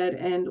inspired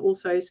and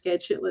also scared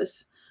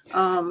shitless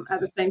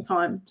at the same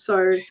time.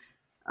 So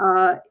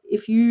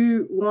if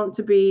you want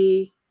to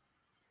be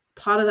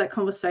part of that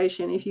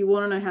conversation, if you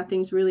want to know how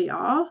things really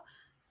are,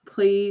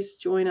 please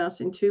join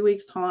us in 2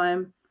 weeks'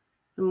 time.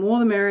 The more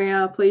the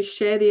merrier. Please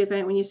share the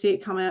event when you see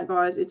it come out,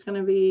 guys. It's going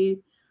to be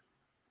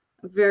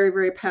a very,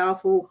 very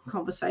powerful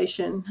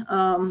conversation.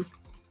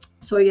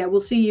 So yeah,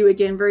 we'll see you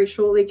again very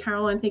shortly.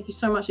 Caroline, thank you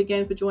so much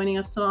again for joining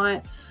us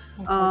tonight.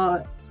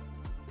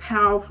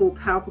 Powerful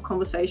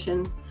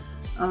conversation.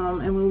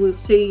 And we will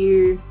see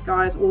you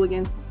guys all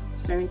again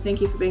soon. Thank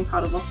you for being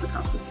part of Off the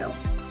Cuff with Kel.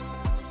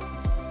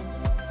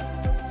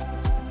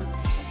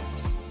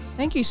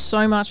 Thank you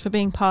so much for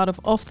being part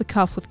of Off the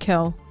Cuff with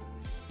Kel.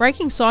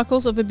 Breaking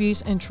cycles of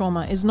abuse and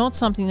trauma is not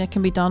something that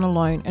can be done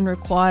alone and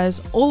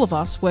requires all of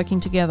us working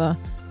together.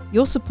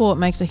 Your support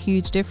makes a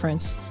huge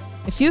difference.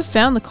 If you've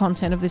found the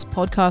content of this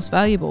podcast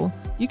valuable,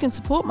 you can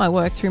support my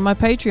work through my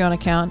Patreon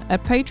account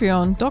at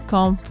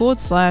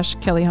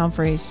patreon.com/Kelly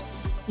Humphries.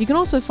 You can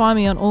also find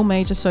me on all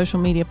major social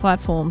media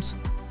platforms.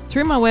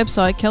 Through my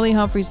website,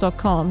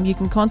 kellyhumphries.com, you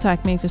can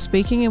contact me for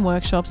speaking and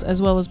workshops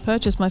as well as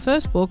purchase my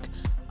first book,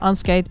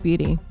 Unscathed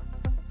Beauty.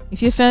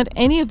 If you found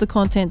any of the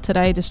content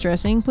today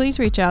distressing, please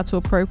reach out to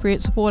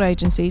appropriate support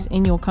agencies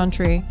in your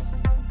country.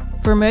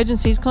 For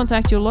emergencies,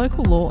 contact your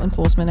local law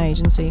enforcement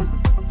agency.